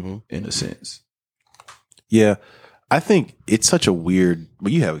 That's true. In a sense. Yeah. I think it's such a weird,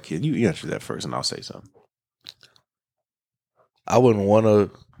 but you have a kid. You answer that first and I'll say something. I wouldn't want to,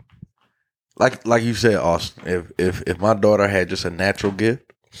 like you said, Austin, if my daughter had just a natural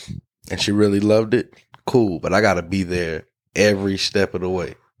gift and she really loved it, cool. But I got to be there every step of the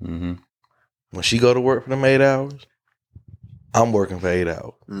way. Mm-hmm. When she go to work for them 8 hours, I'm working for 8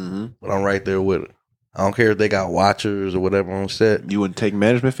 hours. Mm-hmm. But I'm right there with her. I don't care if they got watchers or whatever on set. You wouldn't take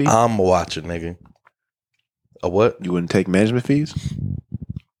management fees? I'm a watcher, nigga. A what? You wouldn't take management fees?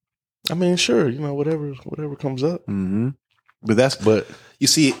 I mean, sure, whatever comes up. Mm-hmm. But you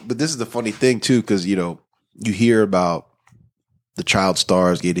see, but this is the funny thing too, because you hear about the child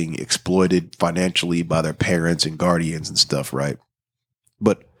stars getting exploited financially by their parents and guardians and stuff, right?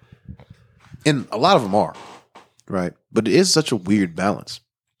 And a lot of them are, right? But it is such a weird balance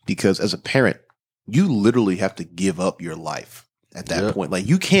because as a parent, you literally have to give up your life at that point. Like,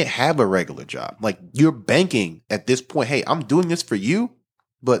 you can't have a regular job. Like, you're banking at this point, hey, I'm doing this for you,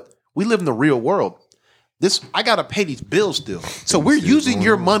 but we live in the real world. I got to pay these bills still. So we're using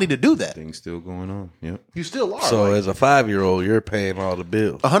your money to do that. Things still going on. Yep. You still are. So as a 5-year-old, you're paying all the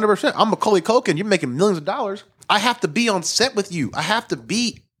bills. 100%. I'm Macaulay Culkin. You're making millions of dollars. I have to be on set with you. I have to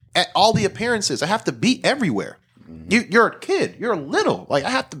be at all the appearances. I have to be everywhere. You're a kid. You're little. Like, I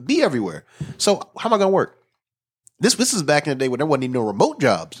have to be everywhere. So how am I going to work? This is back in the day when there wasn't even no remote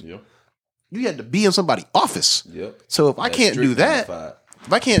jobs. Yep. You had to be in somebody's office. Yep. So if I can't do that,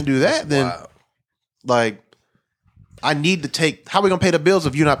 then like, I need to take. How are we going to pay the bills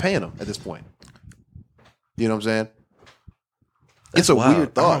if you're not paying them at this point? You know what I'm saying? It's a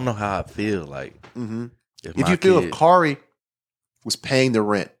weird thought. I don't know how I feel. Like, if you feel if Kari was paying the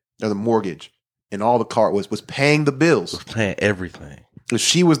rent or the mortgage, and all the car was paying the bills, was paying everything, if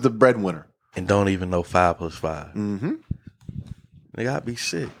she was the breadwinner, and don't even know 5 + 5, nigga, I'd be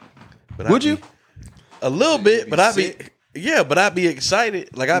sick. But would you? A little bit, but I'd be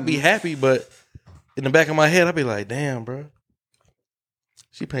excited. Like, I'd be happy, but in the back of my head, I'd be like, damn, bro,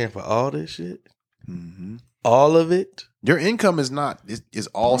 she paying for all this shit, all of it. Your income is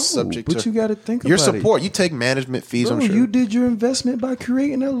all subject to. But you got to think your about support. You take management fees. Bro, I'm sure you did your investment by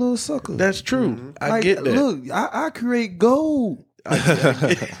creating that little sucker. That's true. I get that. Look, I create gold.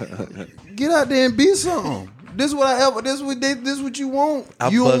 Get out there and be something. This is what you want.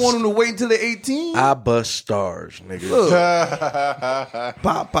 You don't want them to wait until they're 18. I bust stars, nigga. Look.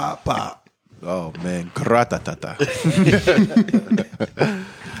 Pop, pop, pop. Oh man, gratatata.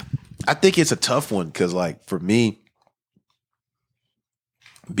 I think it's a tough one because, like, for me,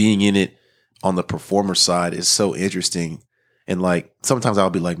 being in it on the performer side is so interesting. And like, sometimes I'll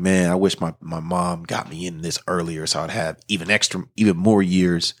be like, man, I wish my mom got me in this earlier so I'd have even more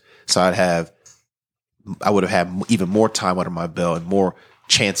years. So I would have had even more time under my belt and more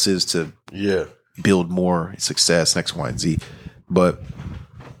chances to build more success, X, Y, and Z. But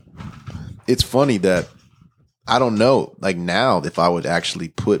it's funny that I don't know, like, now if I would actually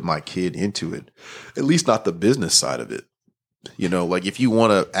put my kid into it, at least not the business side of it. Like, if you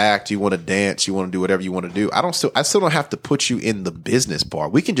want to act, you want to dance, you want to do whatever you want to do, I still don't have to put you in the business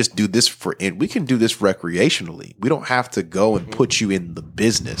part. We can just do this we can do this recreationally. We don't have to go and put you in the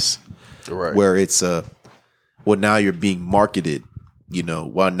business, right? Where it's now you're being marketed,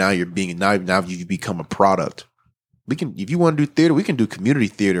 now you become a product. We can, if you want to do theater, we can do community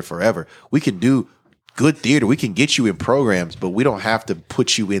theater forever. We can do good theater. We can get you in programs, but we don't have to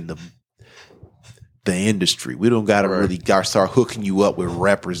put you in the industry. We don't got to really start hooking you up with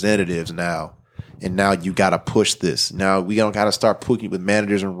representatives now. And now you got to push this. Now we don't got to start putting you with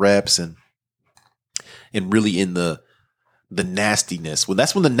managers and reps and really in the nastiness. Well,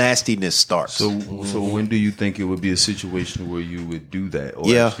 that's when the nastiness starts. So when do you think it would be a situation where you would do that,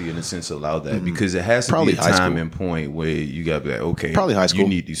 or actually, in a sense, allow that? Because it has to probably be a time and point where you got to be like, okay, probably high school. You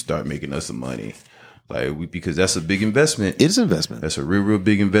need to start making us some money. Like, because that's a big investment. It is an investment. That's a real, real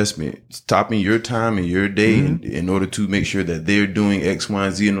big investment. Stopping your time and your day in order to make sure that they're doing X, Y,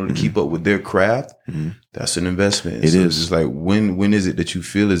 and Z in order to keep up with their craft. That's an investment. It is. It's like, when is it that you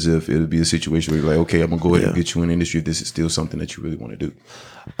feel as if it'll be a situation where you're like, okay, I'm gonna go ahead and get you in the industry if this is still something that you really want to do?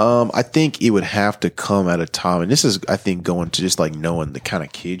 I think it would have to come at a time, and this is, I think, going to just like knowing the kind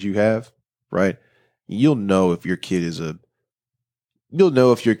of kid you have, right? You'll know if your kid is a you'll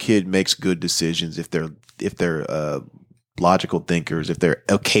know if your kid makes good decisions, if they're logical thinkers, if they're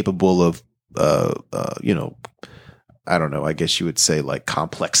capable of I don't know, I guess you would say like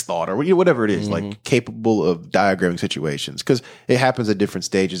complex thought or whatever it is, like capable of diagramming situations, because it happens at different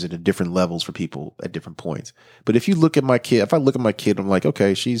stages and at different levels for people at different points. But if I look at my kid, I'm like,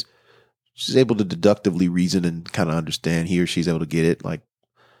 okay, she's able to deductively reason and kind of understand. He or she's able to get it. Like,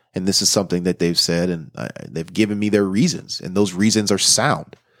 and this is something that they've said, and they've given me their reasons, and those reasons are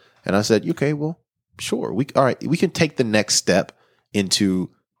sound. And I said, okay, well, sure. We can take the next step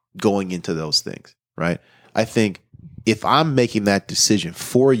into going into those things. Right. I think if I'm making that decision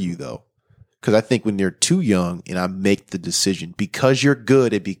for you, though, because I think when you're too young and I make the decision because you're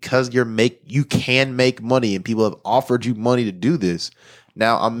good and because you can make money and people have offered you money to do this,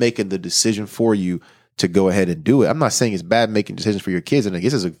 now I'm making the decision for you to go ahead and do it. I'm not saying it's bad making decisions for your kids, and I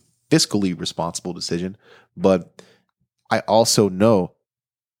guess it's a fiscally responsible decision, but I also know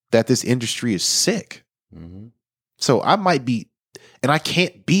that this industry is sick. Mm-hmm. So I might be, and I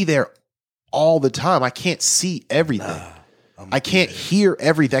can't be there all the time. I can't see everything. I can't hear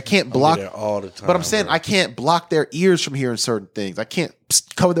everything. I can't block there all the time. But I'm saying I can't block their ears from hearing certain things. I can't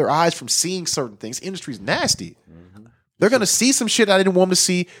cover their eyes from seeing certain things. The industry's nasty. Mm-hmm. They're going to see some shit I didn't want them to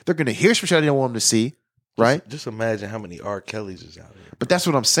see. They're going to hear some shit I didn't want them to see. Right? Just imagine how many R. Kellys is out there. But that's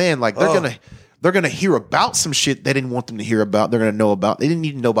what I'm saying. Like they're gonna hear about some shit they didn't want them to hear about. They're gonna know about. They didn't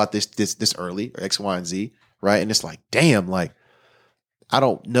even know about this early, or X, Y, and Z. Right? And it's like, damn, like, I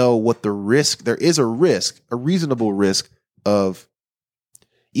don't know what the risk. There is a risk, a reasonable risk of,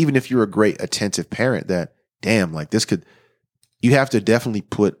 even if you're a great attentive parent, that damn, like this could, you have to definitely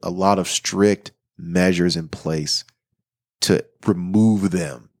put a lot of strict measures in place to remove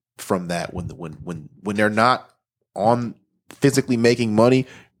them from that when they're not on physically making money,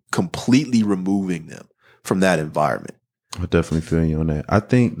 completely removing them from that environment. I definitely feel you on that. I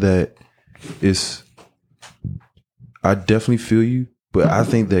think that I definitely feel you. But I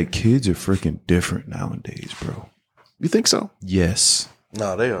think that kids are freaking different nowadays, bro. You think so? Yes.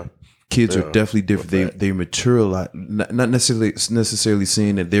 No, they are. Kids are definitely different. They mature a lot. Not necessarily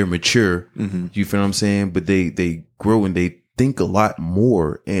saying that they're mature. Mm-hmm. You feel what I'm saying? But they grow and they think a lot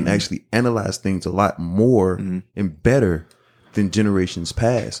more and actually analyze things a lot more and better than generations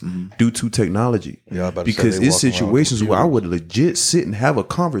past due to technology. Yeah, because it's situations where I would legit sit and have a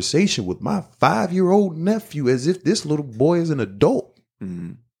conversation with my 5-year-old nephew as if this little boy is an adult.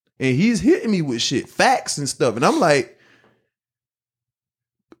 Mm-hmm. And he's hitting me with shit, facts and stuff. And I'm like,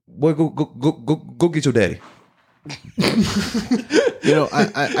 boy, go get your daddy. You know,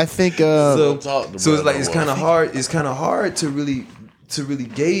 I think so it's like it's kind of hard. It's kind of hard to really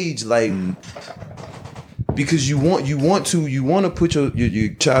gauge, like, because you want to put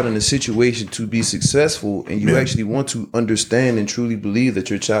your child in a situation to be successful, and you actually want to understand and truly believe that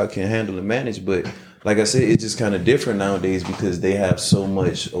your child can handle and manage. But like I said, it's just kind of different nowadays because they have so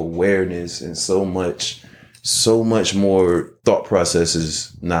much awareness and so much more thought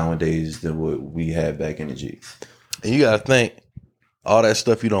processes nowadays than what we had back in the G. And you got to think, all that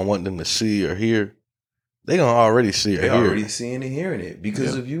stuff you don't want them to see or hear, they gonna already see or hear. They're already seeing and hearing it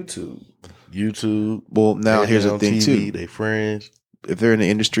because of YouTube. Well, now here's the thing TV, too. They friends. If they're in the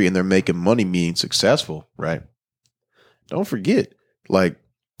industry and they're making money, being successful, right? Don't forget, like,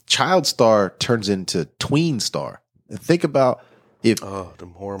 child star turns into tween star. And think about if.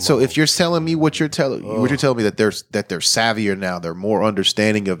 Them hormones. So if you're telling me what you're telling me that they're savvier now, they're more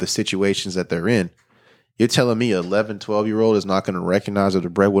understanding of the situations that they're in. You're telling me an 11, 12-year-old is not going to recognize they're the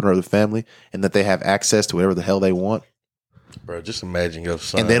breadwinner of the family and that they have access to whatever the hell they want? Bro, just imagine your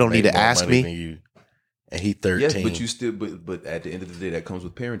son. And they don't need to ask me. You, and he 13. Yes, but you still, but at the end of the day, that comes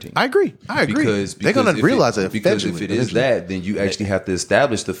with parenting. I agree. Because they're going to realize that. Because if it is that, then you actually have to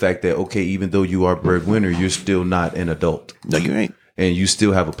establish the fact that, okay, even though you are breadwinner, you're still not an adult. No, you ain't. And you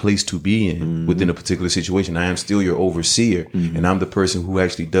still have a place to be in within a particular situation. I am still your overseer, and I'm the person who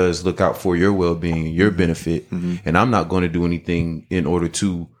actually does look out for your well-being and your benefit. And I'm not going to do anything in order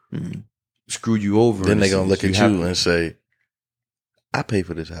to screw you over. Then they're going to look at you and say, I pay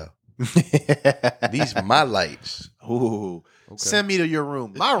for this house. These my lights. Ooh. Okay. Send me to your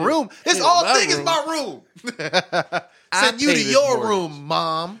room. My room. This whole thing is my room. Send you to your room,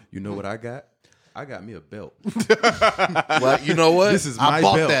 Mom. You know what I got? I got me a belt. Well, you know what? This is my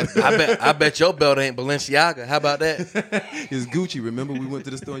belt. That. I bet your belt ain't Balenciaga. How about that? It's Gucci. Remember, we went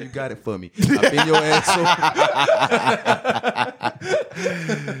to the store and you got it for me. I've been your ass.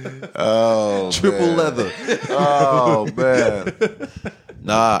 Oh, triple leather. Oh man.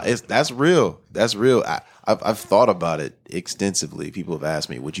 Nah, that's real. That's real. I I've thought about it extensively. People have asked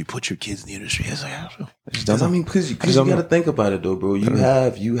me, "Would you put your kids in the industry?" I was like, I don't know. Because you got to think about it though, bro.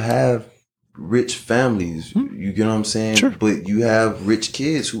 You have rich families. You get what I'm saying? Sure. But you have rich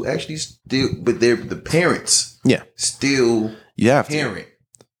kids who actually still, but they're the parents. Yeah. Still, You have to. parent.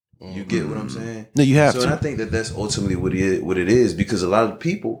 You get what I'm saying? No, you have so, to. And I think that's ultimately what it is, because a lot of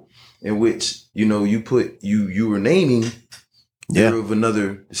people in which you put you were naming, they're of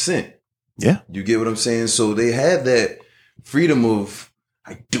another descent. Yeah, you get what I'm saying. So they have that freedom of,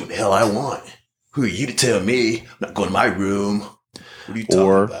 I do what the hell I want. Who are you to tell me? I'm not going to my room. What are you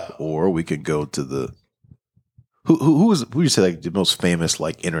talking about? Or we could go to the who you say like the most famous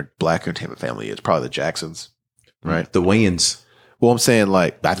like black entertainment family is probably the Jacksons, right? The Wayans. Well, I'm saying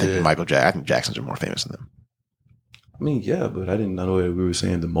like I think I think Jacksons are more famous than them. I mean, yeah, but I didn't know that we were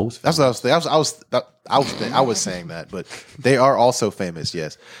saying the most. That's what I was saying. I was saying that, but they are also famous.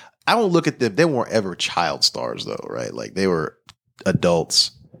 Yes, I don't look at them. They weren't ever child stars though, right? Like they were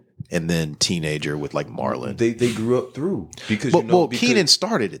adults and then teenager with like Marlon. They grew up through because Keenan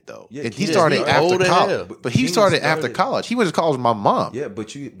started it though. Yeah, and he started after college. But he started after college. He went to college with my mom. Yeah, but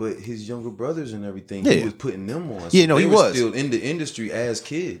his younger brothers and everything, he was putting them on. So yeah, no, he was still in the industry as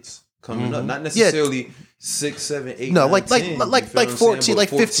kids coming up, not necessarily 6, 7, 8. No, 9, like 10, like 14, like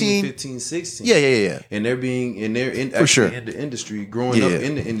 15, 15, 16. Yeah. And they're in the industry, growing up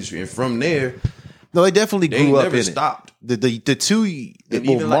in the industry, and from there. No, they definitely grew up in stopped. The two,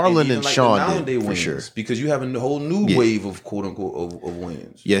 Marlon and Sean did, for sure. Because you have a whole new wave of quote unquote of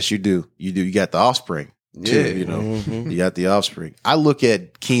wins. Yes, you do. You got the offspring. Too, you got the offspring. I look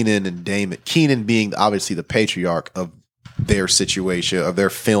at Keenan and Damon. Keenan being obviously the patriarch of their situation, of their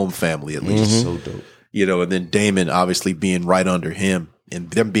film family at least. So dope. And then Damon obviously being right under him,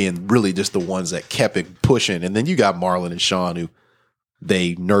 and them being really just the ones that kept it pushing. And then you got Marlon and Sean, who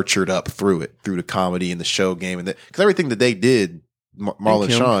they nurtured up through the comedy and the show game, and because everything that they did, Marlon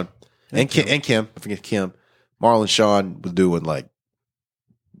and Sean and Kim, I forget Kim, Marlon and Sean was doing like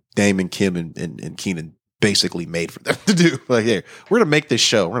Damon, Kim, and Keenan basically made for them to do. Like, here, we're gonna make this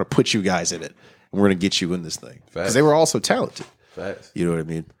show, we're gonna put you guys in it, and we're gonna get you in this thing because they were also talented. Facts. You know what I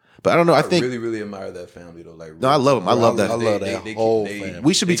mean? But I don't know. I think really, really admire that family though. Like, no, I love them. I love that. I love that whole family.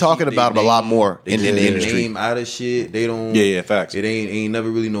 We should be talking about them a lot more in the industry. Name out of shit. They don't. Yeah, facts. It ain't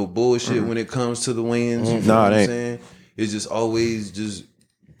never really no bullshit when it comes to the Wayans. You No, it ain't. Saying? It's just always just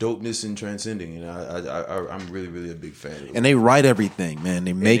dopeness and transcending. And I'm really, really a big fan of it. And they write everything, man.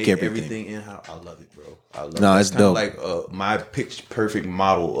 They make everything. Everything in how I love it, bro. I love it. No, it's dope. Like my picture perfect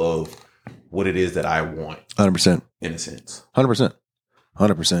model of what it is that I want. 100%. In a sense. 100%.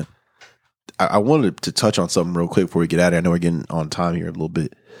 100%. I wanted to touch on something real quick before we get out of here. I know we're getting on time here a little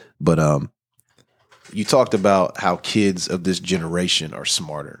bit, but you talked about how kids of this generation are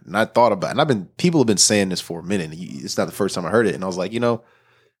smarter, and I thought about it, and people have been saying this for a minute. It's not the first time I heard it, and I was like,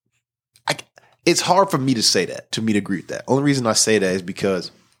 it's hard for me to say that, to agree with that. Only reason I say that is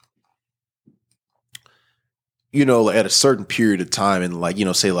because, like at a certain period of time, and like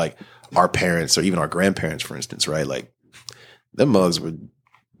say like our parents or even our grandparents, for instance, right? Like them mugs were.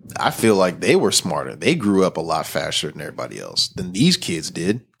 I feel like they were smarter. They grew up a lot faster than everybody else than these kids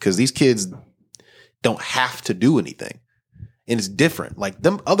did, because these kids don't have to do anything. And it's different. Like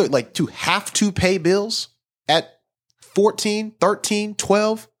to have to pay bills at 14, 13,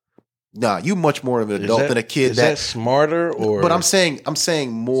 12. Nah, you much more of an adult than a kid. Is that smarter or? But I'm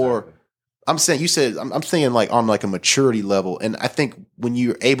saying more. Sorry. I'm saying like on like a maturity level. And I think when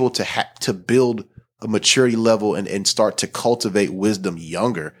you're able to build a maturity level and start to cultivate wisdom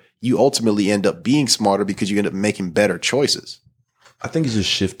younger, you ultimately end up being smarter because you end up making better choices. I think it just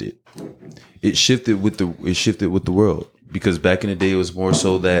shifted. It shifted with the world, because back in the day it was more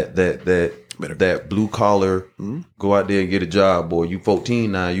so that blue collar, go out there and get a job, boy. You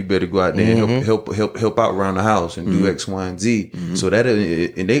 14 now, you better go out there and help out around the house and do X, Y, and Z. So that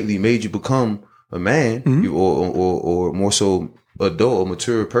innately made you become a man, or more so adult or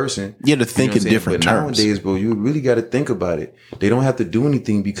mature person. Yeah, to think in different terms. Nowadays, bro, you really got to think about it. They don't have to do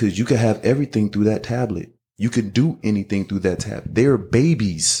anything, because you can have everything through that tablet. You can do anything through that tablet. They're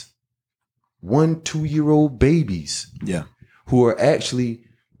babies, 1-2-year-old babies. Yeah, who are actually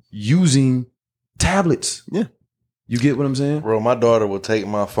using tablets. Yeah, you get what I'm saying, bro? My daughter will take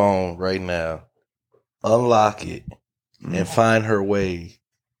my phone right now, unlock it, and find her way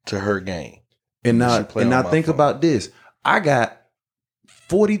to her game. And now think about this. I got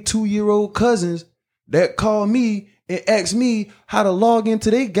 42-year-old cousins that call me and ask me how to log into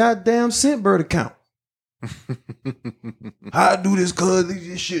their goddamn Scentbird account. How I do this, cuz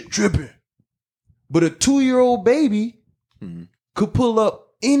this shit tripping. But a 2-year-old baby could pull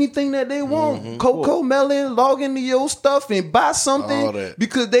up anything that they want. Coco Melon, log into your stuff and buy something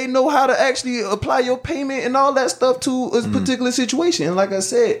because they know how to actually apply your payment and all that stuff to a particular situation. And like I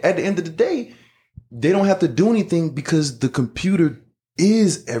said, at the end of the day, they don't have to do anything because the computer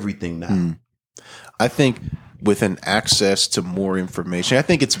is everything now. I think with an access to more information, I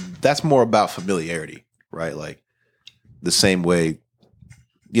think that's more about familiarity, right? Like the same way,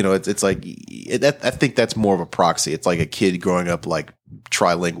 you know, it's like I think that's more of a proxy. It's like a kid growing up like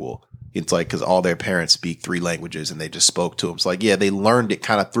trilingual. It's like because all their parents speak 3 languages and they just spoke to them. It's like, yeah, they learned it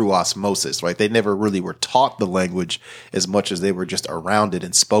kind of through osmosis, right? They never really were taught the language as much as they were just around it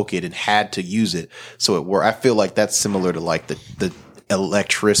and spoke it and had to use it. So I feel like that's similar to like the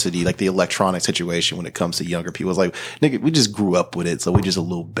electricity, like the electronic situation when it comes to younger people. It's like, nigga, we just grew up with it, so we're just a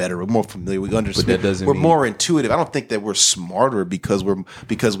little better. We're more familiar. We understand. But that doesn't mean more intuitive. I don't think that we're smarter because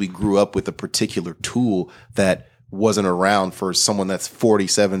we grew up with a particular tool that wasn't around for someone that's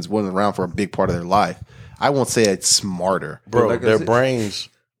 47, wasn't around for a big part of their life. I won't say it's smarter, bro. Like their brains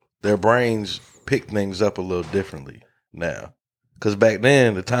pick things up a little differently now. Because back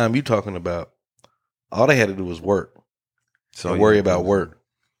then, the time you talking about, all they had to do was work. So worry about work.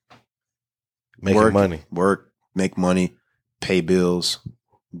 Making money. Work, make money, pay bills,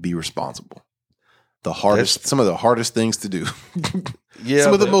 be responsible. Some of the hardest things to do. Yeah.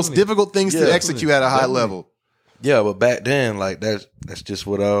 Some of the most difficult things to execute at a high level. Yeah, but back then, like that's just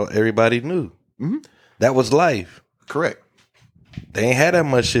what everybody knew. Mm-hmm. That was life. Correct. They ain't had that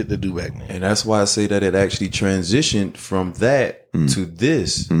much shit to do back then. And that's why I say that it actually transitioned from that to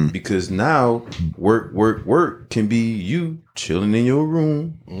this. Because now work can be you chilling in your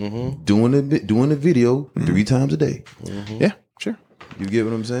room, doing a video 3 times a day. Yeah, sure. You get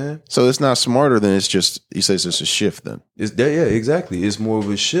what I'm saying? So it's not smarter than you say it's just a shift then. Yeah, exactly. It's more of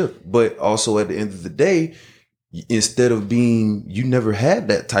a shift. But also at the end of the day, instead of you never had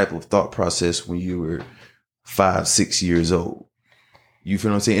that type of thought process when you were 5, 6 years old. You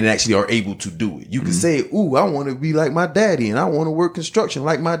feel what I'm saying? And actually are able to do it. You can say, ooh, I want to be like my daddy and I want to work construction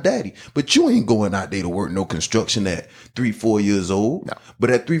like my daddy. But you ain't going out there to work no construction at 3, 4 years old. No.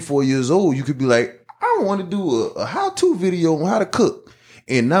 But at 3, 4 years old, you could be like, I want to do a how-to video on how to cook.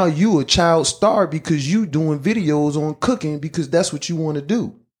 And now you a child star because you doing videos on cooking because that's what you want to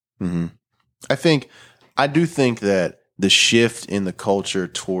do. Mm-hmm. I do think that the shift in the culture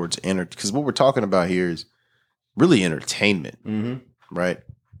towards because what we're talking about here is really entertainment. Mm-hmm. Right.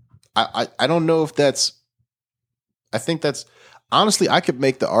 I don't know if I think that's honestly, I could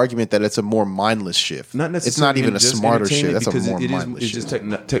make the argument that it's a more mindless shift. Not necessarily. It's not even a smarter shift. That's a more mindless shift. It's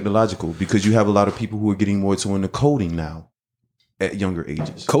just technological because you have a lot of people who are getting more into coding now at younger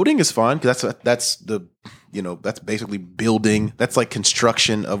ages. Coding is fine because that's basically building. That's like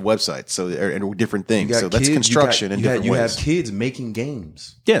construction of websites. So and different things. So that's construction in different ways. You have kids making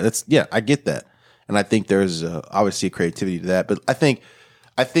games. Yeah, I get that. And I think there's obviously a creativity to that. But I think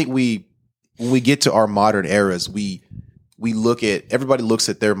when we get to our modern eras, everybody looks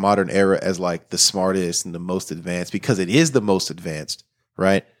at their modern era as like the smartest and the most advanced because it is the most advanced,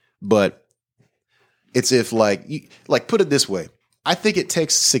 right? But it's if like put it this way, I think it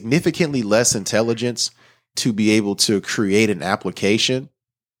takes significantly less intelligence to be able to create an application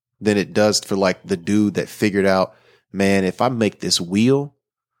than it does for like the dude that figured out, man, if I make this wheel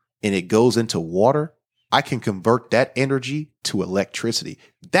and it goes into water, I can convert that energy to electricity.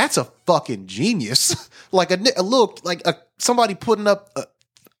 That's a fucking genius. Like a little, like somebody putting up,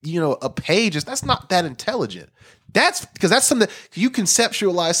 a page. That's not that intelligent. That's because that's something that you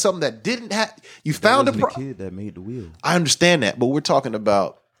conceptualize something that didn't have. You found a kid that made the wheel. I understand that, but we're talking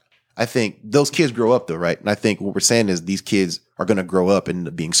about. I think those kids grow up though, right? And I think what we're saying is these kids are going to grow up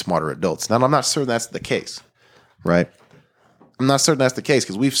into being smarter adults. Now, I'm not certain that's the case, right? I'm not certain that's the case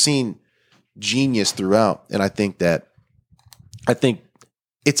because we've seen genius throughout. And I think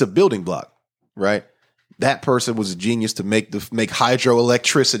it's a building block, right? That person was a genius to make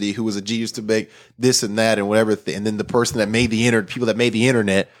hydroelectricity, who was a genius to make this and that and whatever. And then the person that made people that made the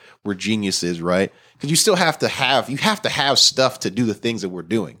internet were geniuses, right? Because you still have to have stuff to do the things that we're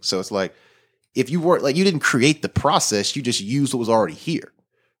doing. So it's like, if you weren't like, you didn't create the process, you just used what was already here,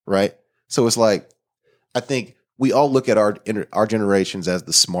 right? So it's like, I think we all look at our generations as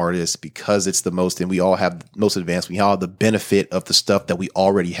the smartest because it's the most, and we all have the most advanced. We all have the benefit of the stuff that we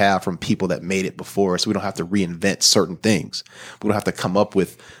already have from people that made it before us. So we don't have to reinvent certain things. We don't have to come up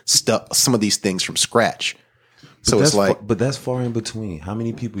with some of these things from scratch. So it's like, but that's far in between. How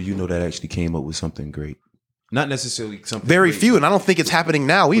many people that actually came up with something great? Not necessarily something very great, few, and I don't think it's happening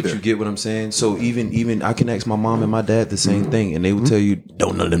now either. But you get what I'm saying? So even I can ask my mom and my dad the same thing, and they will tell you,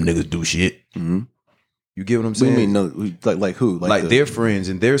 don't none of them niggas do shit. Mm-hmm. You get what I'm saying? What do you mean? No, like who? Like their friends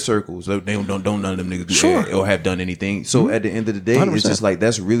and their circles. Like they don't none of them niggas do or have done anything. So at the end of the day, 100%. It's just like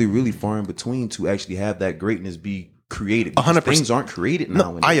that's really, really far in between to actually have that greatness be created. 100%. Things aren't created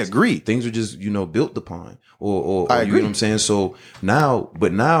now. I agree. Things are just, built upon. Or you know what I'm saying? So now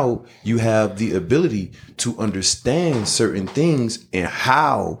you have the ability to understand certain things and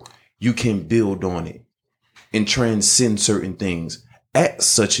how you can build on it and transcend certain things at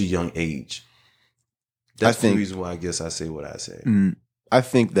such a young age. That's the reason why I guess I say what I say. I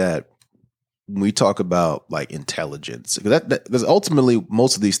think that when we talk about like intelligence, because ultimately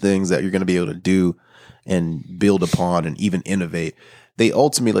most of these things that you're going to be able to do and build upon and even innovate, they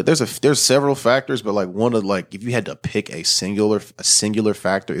ultimately there's several factors, but like one of like if you had to pick a singular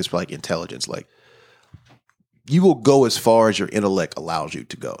factor, it's like intelligence. Like you will go as far as your intellect allows you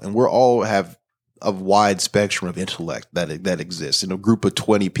to go, and we're all have a wide spectrum of intellect that exists in a group of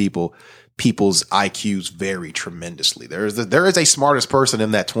 20 people. People's IQs vary tremendously. There is a smartest person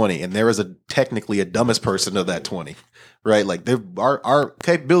in that 20, and there is technically a dumbest person of that 20, right? Like our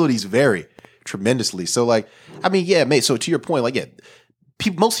capabilities vary tremendously. So like, I mean, yeah, mate. So to your point, like, yeah,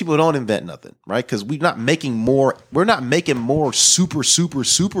 most people don't invent nothing, right? Because we're not making more super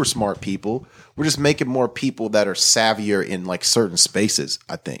smart people. We're just making more people that are savvier in like certain spaces,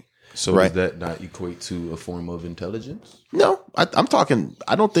 I think. So does that not equate to a form of intelligence? No, I'm talking.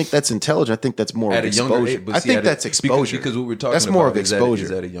 I don't think that's intelligent. I think that's more of exposure. I think that's exposure because what we're talking that's about more of exposure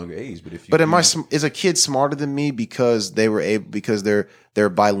is at a younger age. But is a kid smarter than me because they're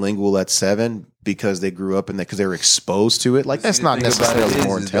bilingual at 7 because they grew up in that because they were exposed to it? Like that's not necessarily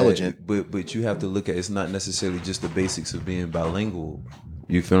more intelligent. But you have to look at it's not necessarily just the basics of being bilingual.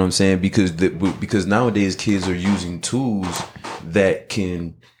 You feel what I'm saying? Because nowadays kids are using tools that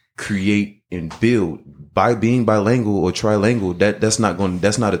can create and build by being bilingual or trilingual. That's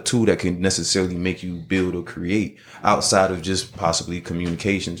not a tool that can necessarily make you build or create outside of just possibly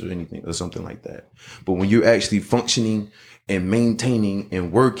communications or anything or something like that. But when you're actually functioning and maintaining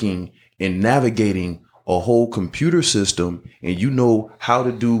and working and navigating a whole computer system and you know how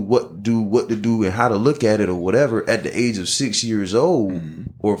to do what to do and how to look at it or whatever at the age of 6 years old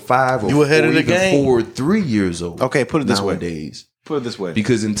or 5 or you ahead of the game. 4 or 3 years old. Okay, put it this nowadays. way. Put it this way.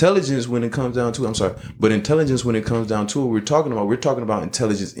 Because intelligence, when it comes down to intelligence, when it comes down to it, we're talking about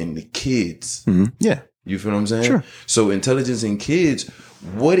intelligence in the kids. Mm-hmm. Yeah. You feel what I'm saying? Sure. So intelligence in kids,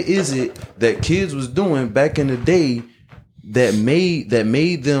 what is it that kids was doing back in the day that made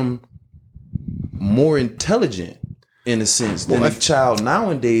them more intelligent in a sense than a child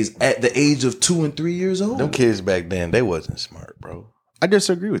nowadays at the age of 2 and 3 years old? Them kids back then, they wasn't smart, bro. I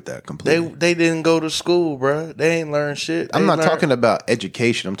disagree with that completely. They didn't go to school, bro. They ain't learn shit. I'm not talking about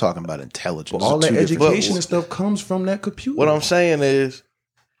education. I'm talking about intelligence. Well, all that education and stuff comes from that computer. What I'm saying is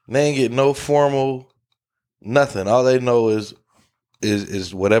they ain't get no formal nothing. All they know is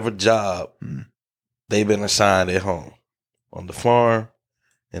whatever job they've been assigned at home, on the farm,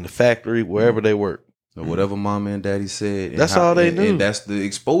 in the factory, wherever they work. So whatever mama and daddy said. That's all they knew. And that's the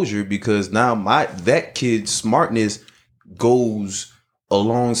exposure because now that kid's smartness goes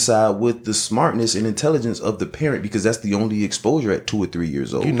alongside with the smartness and intelligence of the parent because that's the only exposure at 2 or 3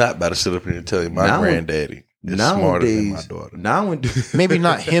 years old. You're not about to sit up here and tell you my granddaddy is smarter than my daughter. Maybe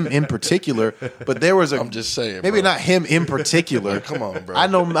not him in particular, but there was I'm just saying. Maybe not him in particular. Come on, bro. I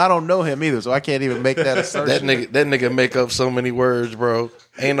don't know him either, so I can't even make that assertion. That nigga make up so many words, bro.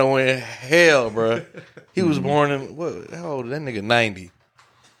 Ain't no way in hell, bro. He was born in how old is that nigga? 90.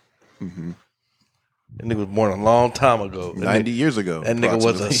 Mm-hmm. That nigga was born a long time ago. 90 years ago. That nigga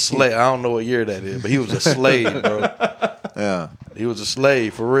was a slave. I don't know what year that is, but he was a slave, bro. Yeah. He was a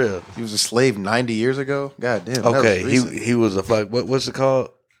slave, for real. He was a slave 90 years ago? God damn. Okay, he was a fuck. What's it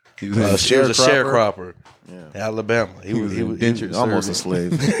called? He was a sharecropper. Yeah. In Alabama. He was almost a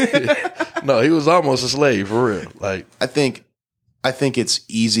slave. No, he was almost a slave, for real. Like I think it's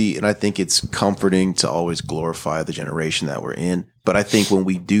easy and I think it's comforting to always glorify the generation that we're in. But I think when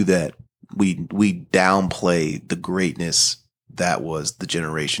we do that, we downplay the greatness that was the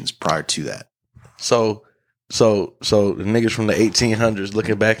generations prior to that. So the niggas from the 1800s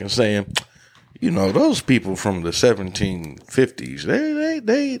looking back and saying, those people from the 1750s,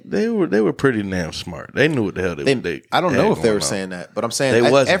 they were pretty damn smart. They knew what the hell they I don't know if they were saying that, but I'm saying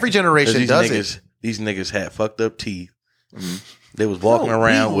every generation does it. These niggas had fucked up teeth. Mm-hmm. They was walking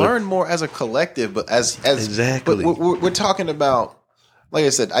around. We learn more as a collective, but as exactly. But we're talking about. Like I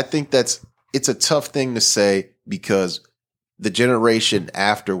said, I think it's a tough thing to say because the generation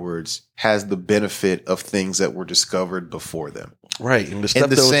afterwards has the benefit of things that were discovered before them. Right. And the stuff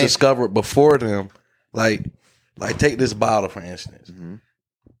that was discovered before them, like take this bottle, for instance. Mm-hmm.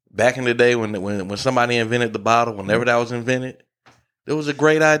 back in the day when somebody invented the bottle, whenever that was invented, it was a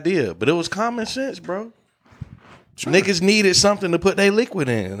great idea, but it was common sense, bro. Sure. Niggas needed something to put their liquid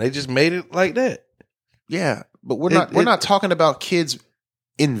in, and they just made it like that. Yeah, but we're not talking about kids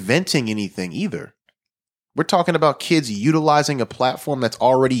inventing anything either. We're talking about kids utilizing a platform that's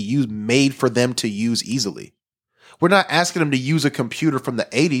already made for them to use easily. We're not asking them to use a computer from the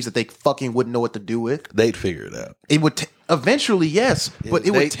 80s that they fucking wouldn't know what to do with. They'd figure it out. It would eventually, yes, but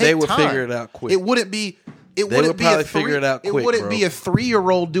it would take time. They would figure it out quick. It wouldn't be. It wouldn't be a figure it out quick. It wouldn't be a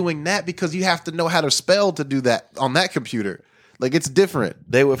 3-year-old doing that because you have to know how to spell to do that on that computer. Like, it's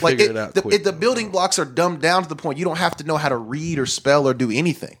different. They would figure it out quick. The building blocks are dumbed down to the point you don't have to know how to read or spell or do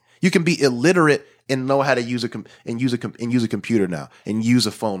anything. You can be illiterate and know how to use a computer now and use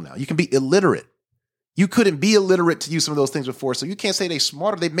a phone now. You can be illiterate. You couldn't be illiterate to use some of those things before, so you can't say they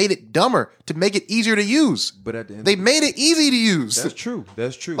smarter. They made it dumber to make it easier to use. But at the end, they made it easy to use. That's true.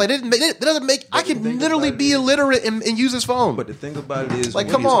 That's true. Like it doesn't make. I can literally be illiterate and use this phone. But the thing about it is, like,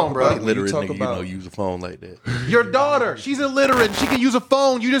 come on, bro. Illiterate nigga, you don't use a phone like that. Your daughter, she's illiterate. And she can use a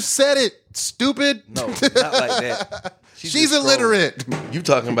phone. You just said it, stupid. No, not like that. She's illiterate. You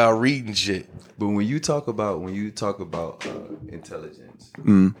talking about reading shit. But when you talk about intelligence.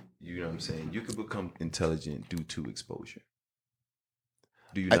 You know what I'm saying? You could become intelligent due to exposure.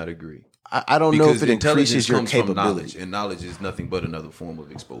 Do you not agree? I don't know if it increases your capability. Knowledge, and knowledge is nothing but another form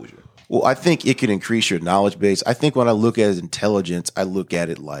of exposure. Well, I think it can increase your knowledge base. I think when I look at intelligence, I look at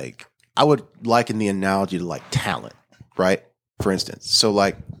it like, I would liken the analogy to like talent, right? For instance. So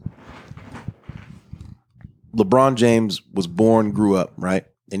like LeBron James was born, grew up, right?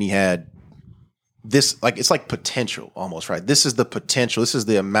 And he had this, like, it's like potential almost, right? This is the potential. This is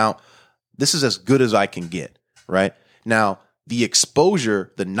the amount. This is as good as I can get, right? Now, the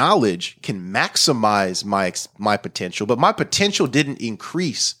exposure, the knowledge can maximize my potential, but my potential didn't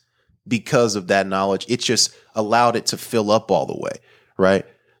increase because of that knowledge. It just allowed it to fill up all the way, right?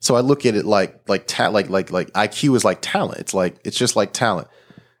 So I look at it like IQ is like talent. It's just like talent,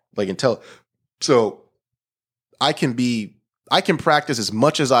 like So I can practice as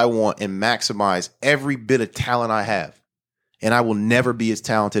much as I want and maximize every bit of talent I have. And I will never be as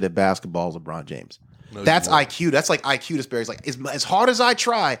talented at basketball as LeBron James. No, that's IQ. That's like IQ disparities. Like, as hard as I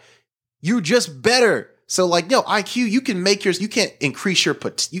try, you're just better. So like, IQ, you can't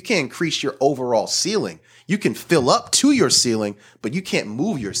increase your overall ceiling. You can fill up to your ceiling, but you can't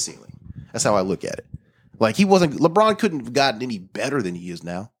move your ceiling. That's how I look at it. Like, LeBron couldn't have gotten any better than he is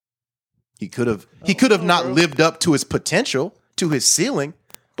now. He could have not lived up to his potential, to his ceiling,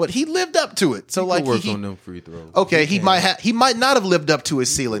 but he lived up to it. So like, work on them free throws. Okay, he might not have lived up to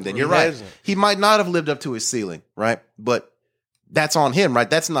his ceiling. Then you're right. He might not have lived up to his ceiling, right? But that's on him, right?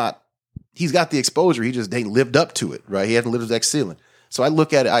 That's not. He's got the exposure. He just ain't lived up to it, right? He hasn't lived up to that ceiling. So I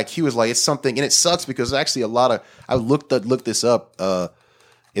look at it, IQ as like, it's something, and it sucks because actually I looked this up,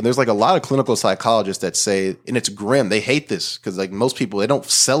 and there's like a lot of clinical psychologists that say, and it's grim. They hate this because like most people, they don't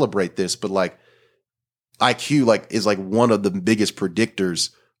celebrate this, but like IQ like is like one of the biggest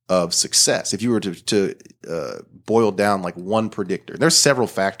predictors of success. If you were to boil down like one predictor, there's several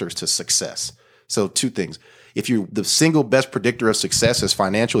factors to success. So two things. If the single best predictor of success is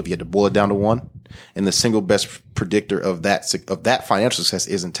financial, if you had to boil it down to one, and the single best predictor of that financial success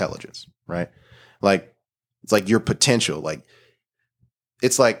is intelligence, right? Like, it's like your potential. Like,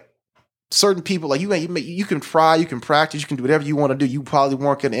 it's like certain people, like you can try, you can practice, you can do whatever you want to do. You probably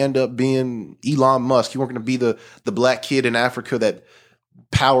weren't going to end up being Elon Musk. You weren't going to be the black kid in Africa that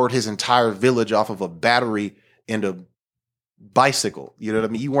powered his entire village off of a battery and a bicycle. You know what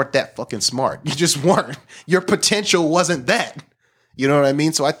I mean? You weren't that fucking smart. You just weren't. Your potential wasn't that. You know what I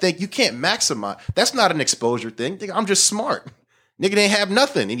mean? So I think you can't maximize. That's not an exposure thing. I'm just smart. Nigga didn't have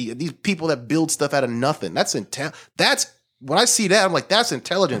nothing. And these people that build stuff out of nothing. That's when I see that, I'm like, that's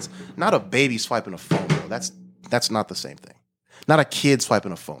intelligence. Not a baby swiping a phone, bro. That's not the same thing. Not a kid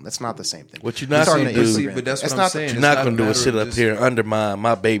swiping a phone. That's not the same thing. What you're not going to do, but that's what I'm saying. What you're not going to do is sit up here and undermine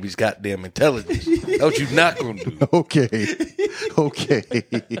my baby's goddamn intelligence. That's what you're not going to do. Okay.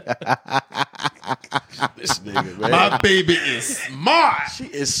 This nigga, man. My baby is smart. She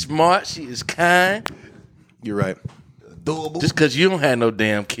is smart. She is kind. You're right. Adorable. Just because you don't have no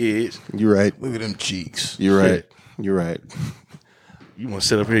damn kids. You're right. Look at them cheeks. You're right. You're right. You want to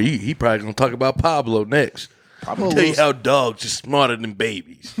sit up here? He probably going to talk about Pablo next. I'm going to tell you how dogs are smarter than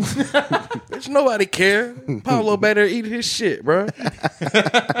babies. There's nobody care. Pablo better eat his shit, bro.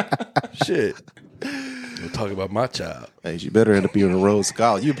 Shit. We'll talk about my child. Hey, you better end up being a Rhodes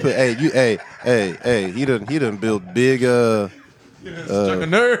Scholar. You put, hey. He done built big. Struck a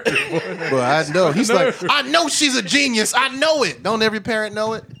nerve. Well, I know. He's like, I know she's a genius. I know it. Don't every parent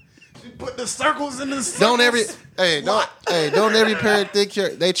know it? put the circles in the circles. Don't every parent think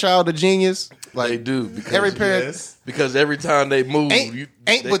they child a genius? Like They do because every parent because every time they move,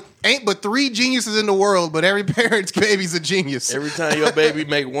 ain't but 3 geniuses in the world, but every parent's baby's a genius. every time your baby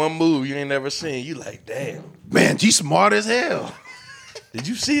make one move you ain't never seen, you like, damn, Man, you smart as hell. did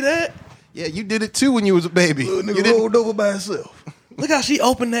you see that? Yeah, you did it too when you was a baby. Little You nigga didn't- rolled over by himself. Look how she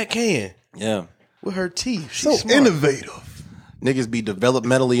opened that can Yeah. with her teeth. She's So smart. innovative. Niggas be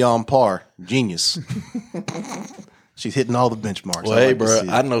developmentally on par. Genius. She's hitting all the benchmarks. Well, I hey, like to bro, see it.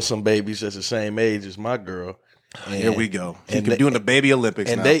 I know some babies that's the same age as my girl. And, Here we go. She and can they- doing the baby Olympics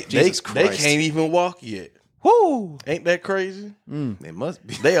And now. they Jesus they Christ. can't even walk yet. Woo! Ain't that crazy? They must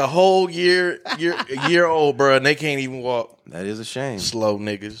be. They a whole year old, bro, and they can't even walk. That is a shame. Slow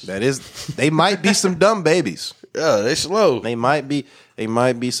niggas. That is. They might be some dumb babies. Yeah, they slow. They might be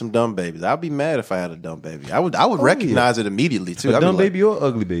some dumb babies. I'd be mad if I had a dumb baby. I would recognize it immediately too. A I'd be dumb like- baby or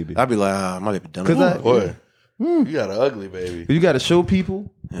ugly baby? I'd be like, my baby dumb. 'Cause Boy, you got an ugly baby. You got to show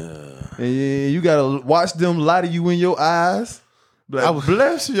people. And you got to watch them lie to you in your eyes. Like,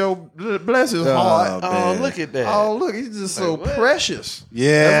 bless his heart. Oh, man. look at that. Oh, look, he's just so what? precious.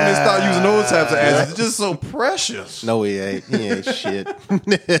 Yeah. That's when they start using those types of answers. It's just so precious. No, he ain't. He ain't shit.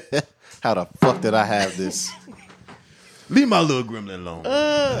 How the fuck did I have this? Leave my little gremlin alone.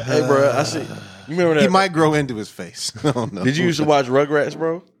 Hey, bro, I see. You remember that? He might grow into his face. I don't know. Did you used to watch Rugrats,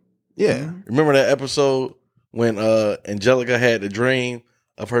 bro? Yeah. Remember that episode when Angelica had the dream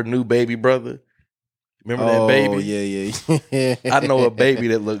of her new baby brother? Remember that baby? Yeah. I know a baby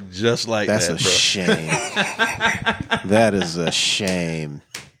that looked just like That's that, a bro. shame. That is a shame.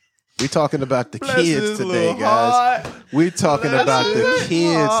 We talking about the kids today, guys. We talking about the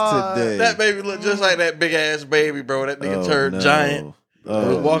kids today. That baby looked just like that big ass baby, bro. That nigga Oh, turned no. giant.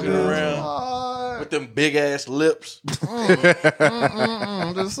 Oh, walking no. around with them big ass lips.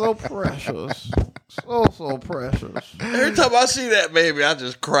 Just so precious. So precious. Every time I see that baby, I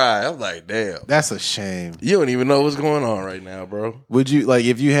just cry. I'm like, damn. That's a shame. You don't even know what's going on right now, bro. Would you like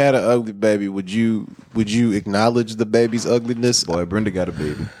if you had an ugly baby? Would you acknowledge the baby's ugliness? Boy, Brenda got a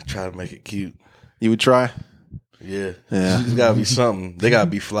baby. Try to make it cute. You would try. Yeah. Yeah. It's gotta be something. They gotta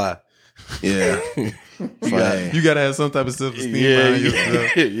be fly. Yeah. Fine. You gotta have some type of self-esteem Yeah, behind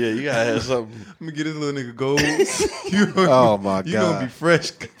yourself. yeah, you gotta have something. Let me get this little nigga goals. Oh, my You gonna God. be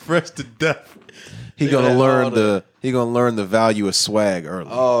fresh to death. He They gonna got learn all he gonna learn the value of swag early.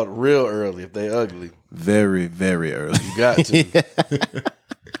 Oh, real early if they ugly. Very, very early. You got to.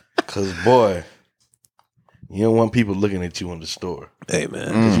 Cause boy, you don't want people looking at you in the store. Hey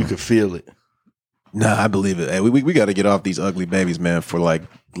man. Cause you could feel it. Nah, I believe it. Hey, we got to get off these ugly babies, man. For like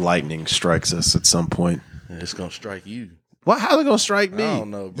lightning strikes us at some point. It's gonna strike you. Well, how they gonna strike me? I don't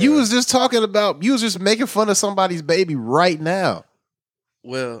know, bro. You was just making fun of somebody's baby right now.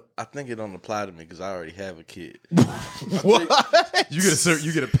 Well, I think it don't apply to me because I already have a kid. What? You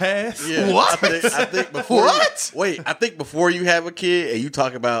get a pass? Yeah, What? I think before What? I think before you have a kid and you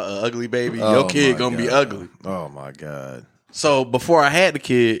talk about an ugly baby, Oh, your kid my gonna be God. ugly. Oh my God. So before I had the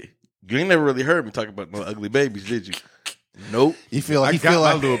kid, you ain't never really heard me talk about no ugly babies, did you? Nope. He feel like feel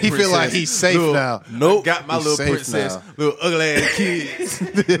like he's safe now. Nope. Got my He's little safe princess, now. little ugly ass kids.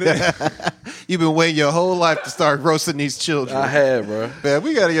 You've been waiting your whole life to start roasting these children. I have, bro. Man,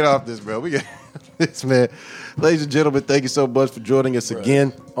 we got to get off this, bro. We got this, man. Ladies and gentlemen, thank you so much for joining us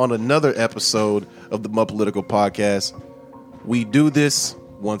again on another episode of the Mud Political Podcast. We do this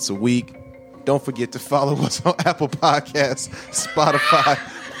once a week. Don't forget to follow us on Apple Podcasts, Spotify,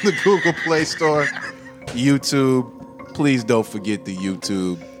 the Google Play Store, YouTube. Please don't forget the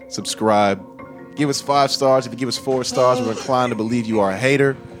YouTube. Subscribe. Give us 5 stars. If you give us 4 stars, we're inclined to believe you are a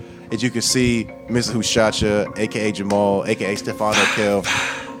hater. As you can see, Mr. Who Shot Ya, a.k.a. Jamal, a.k.a. Stefano Kel.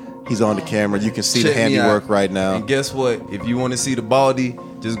 He's on the camera. You can see Check the me handiwork out. right now. And guess what? If you want to see the baldy,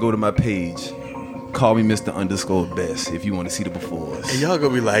 just go to my page. Call me Mr._Best if you want to see the befores. And y'all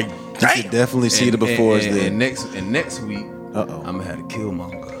gonna be like, You damn, can definitely see the befores and, then. and next week, Uh-oh. I'm gonna have to kill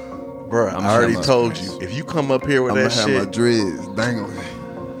Mongo. bro. I'm I already having told my- you. If you come up here with I'm that gonna have my shit, dreads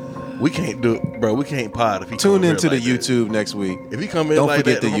dangling. we can't do it, bro. We can't pod if he Tune come into here the like that. YouTube next week. If he come in Don't like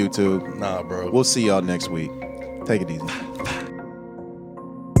forget that, the YouTube. Nah, bro. We'll see y'all next week. Take it easy.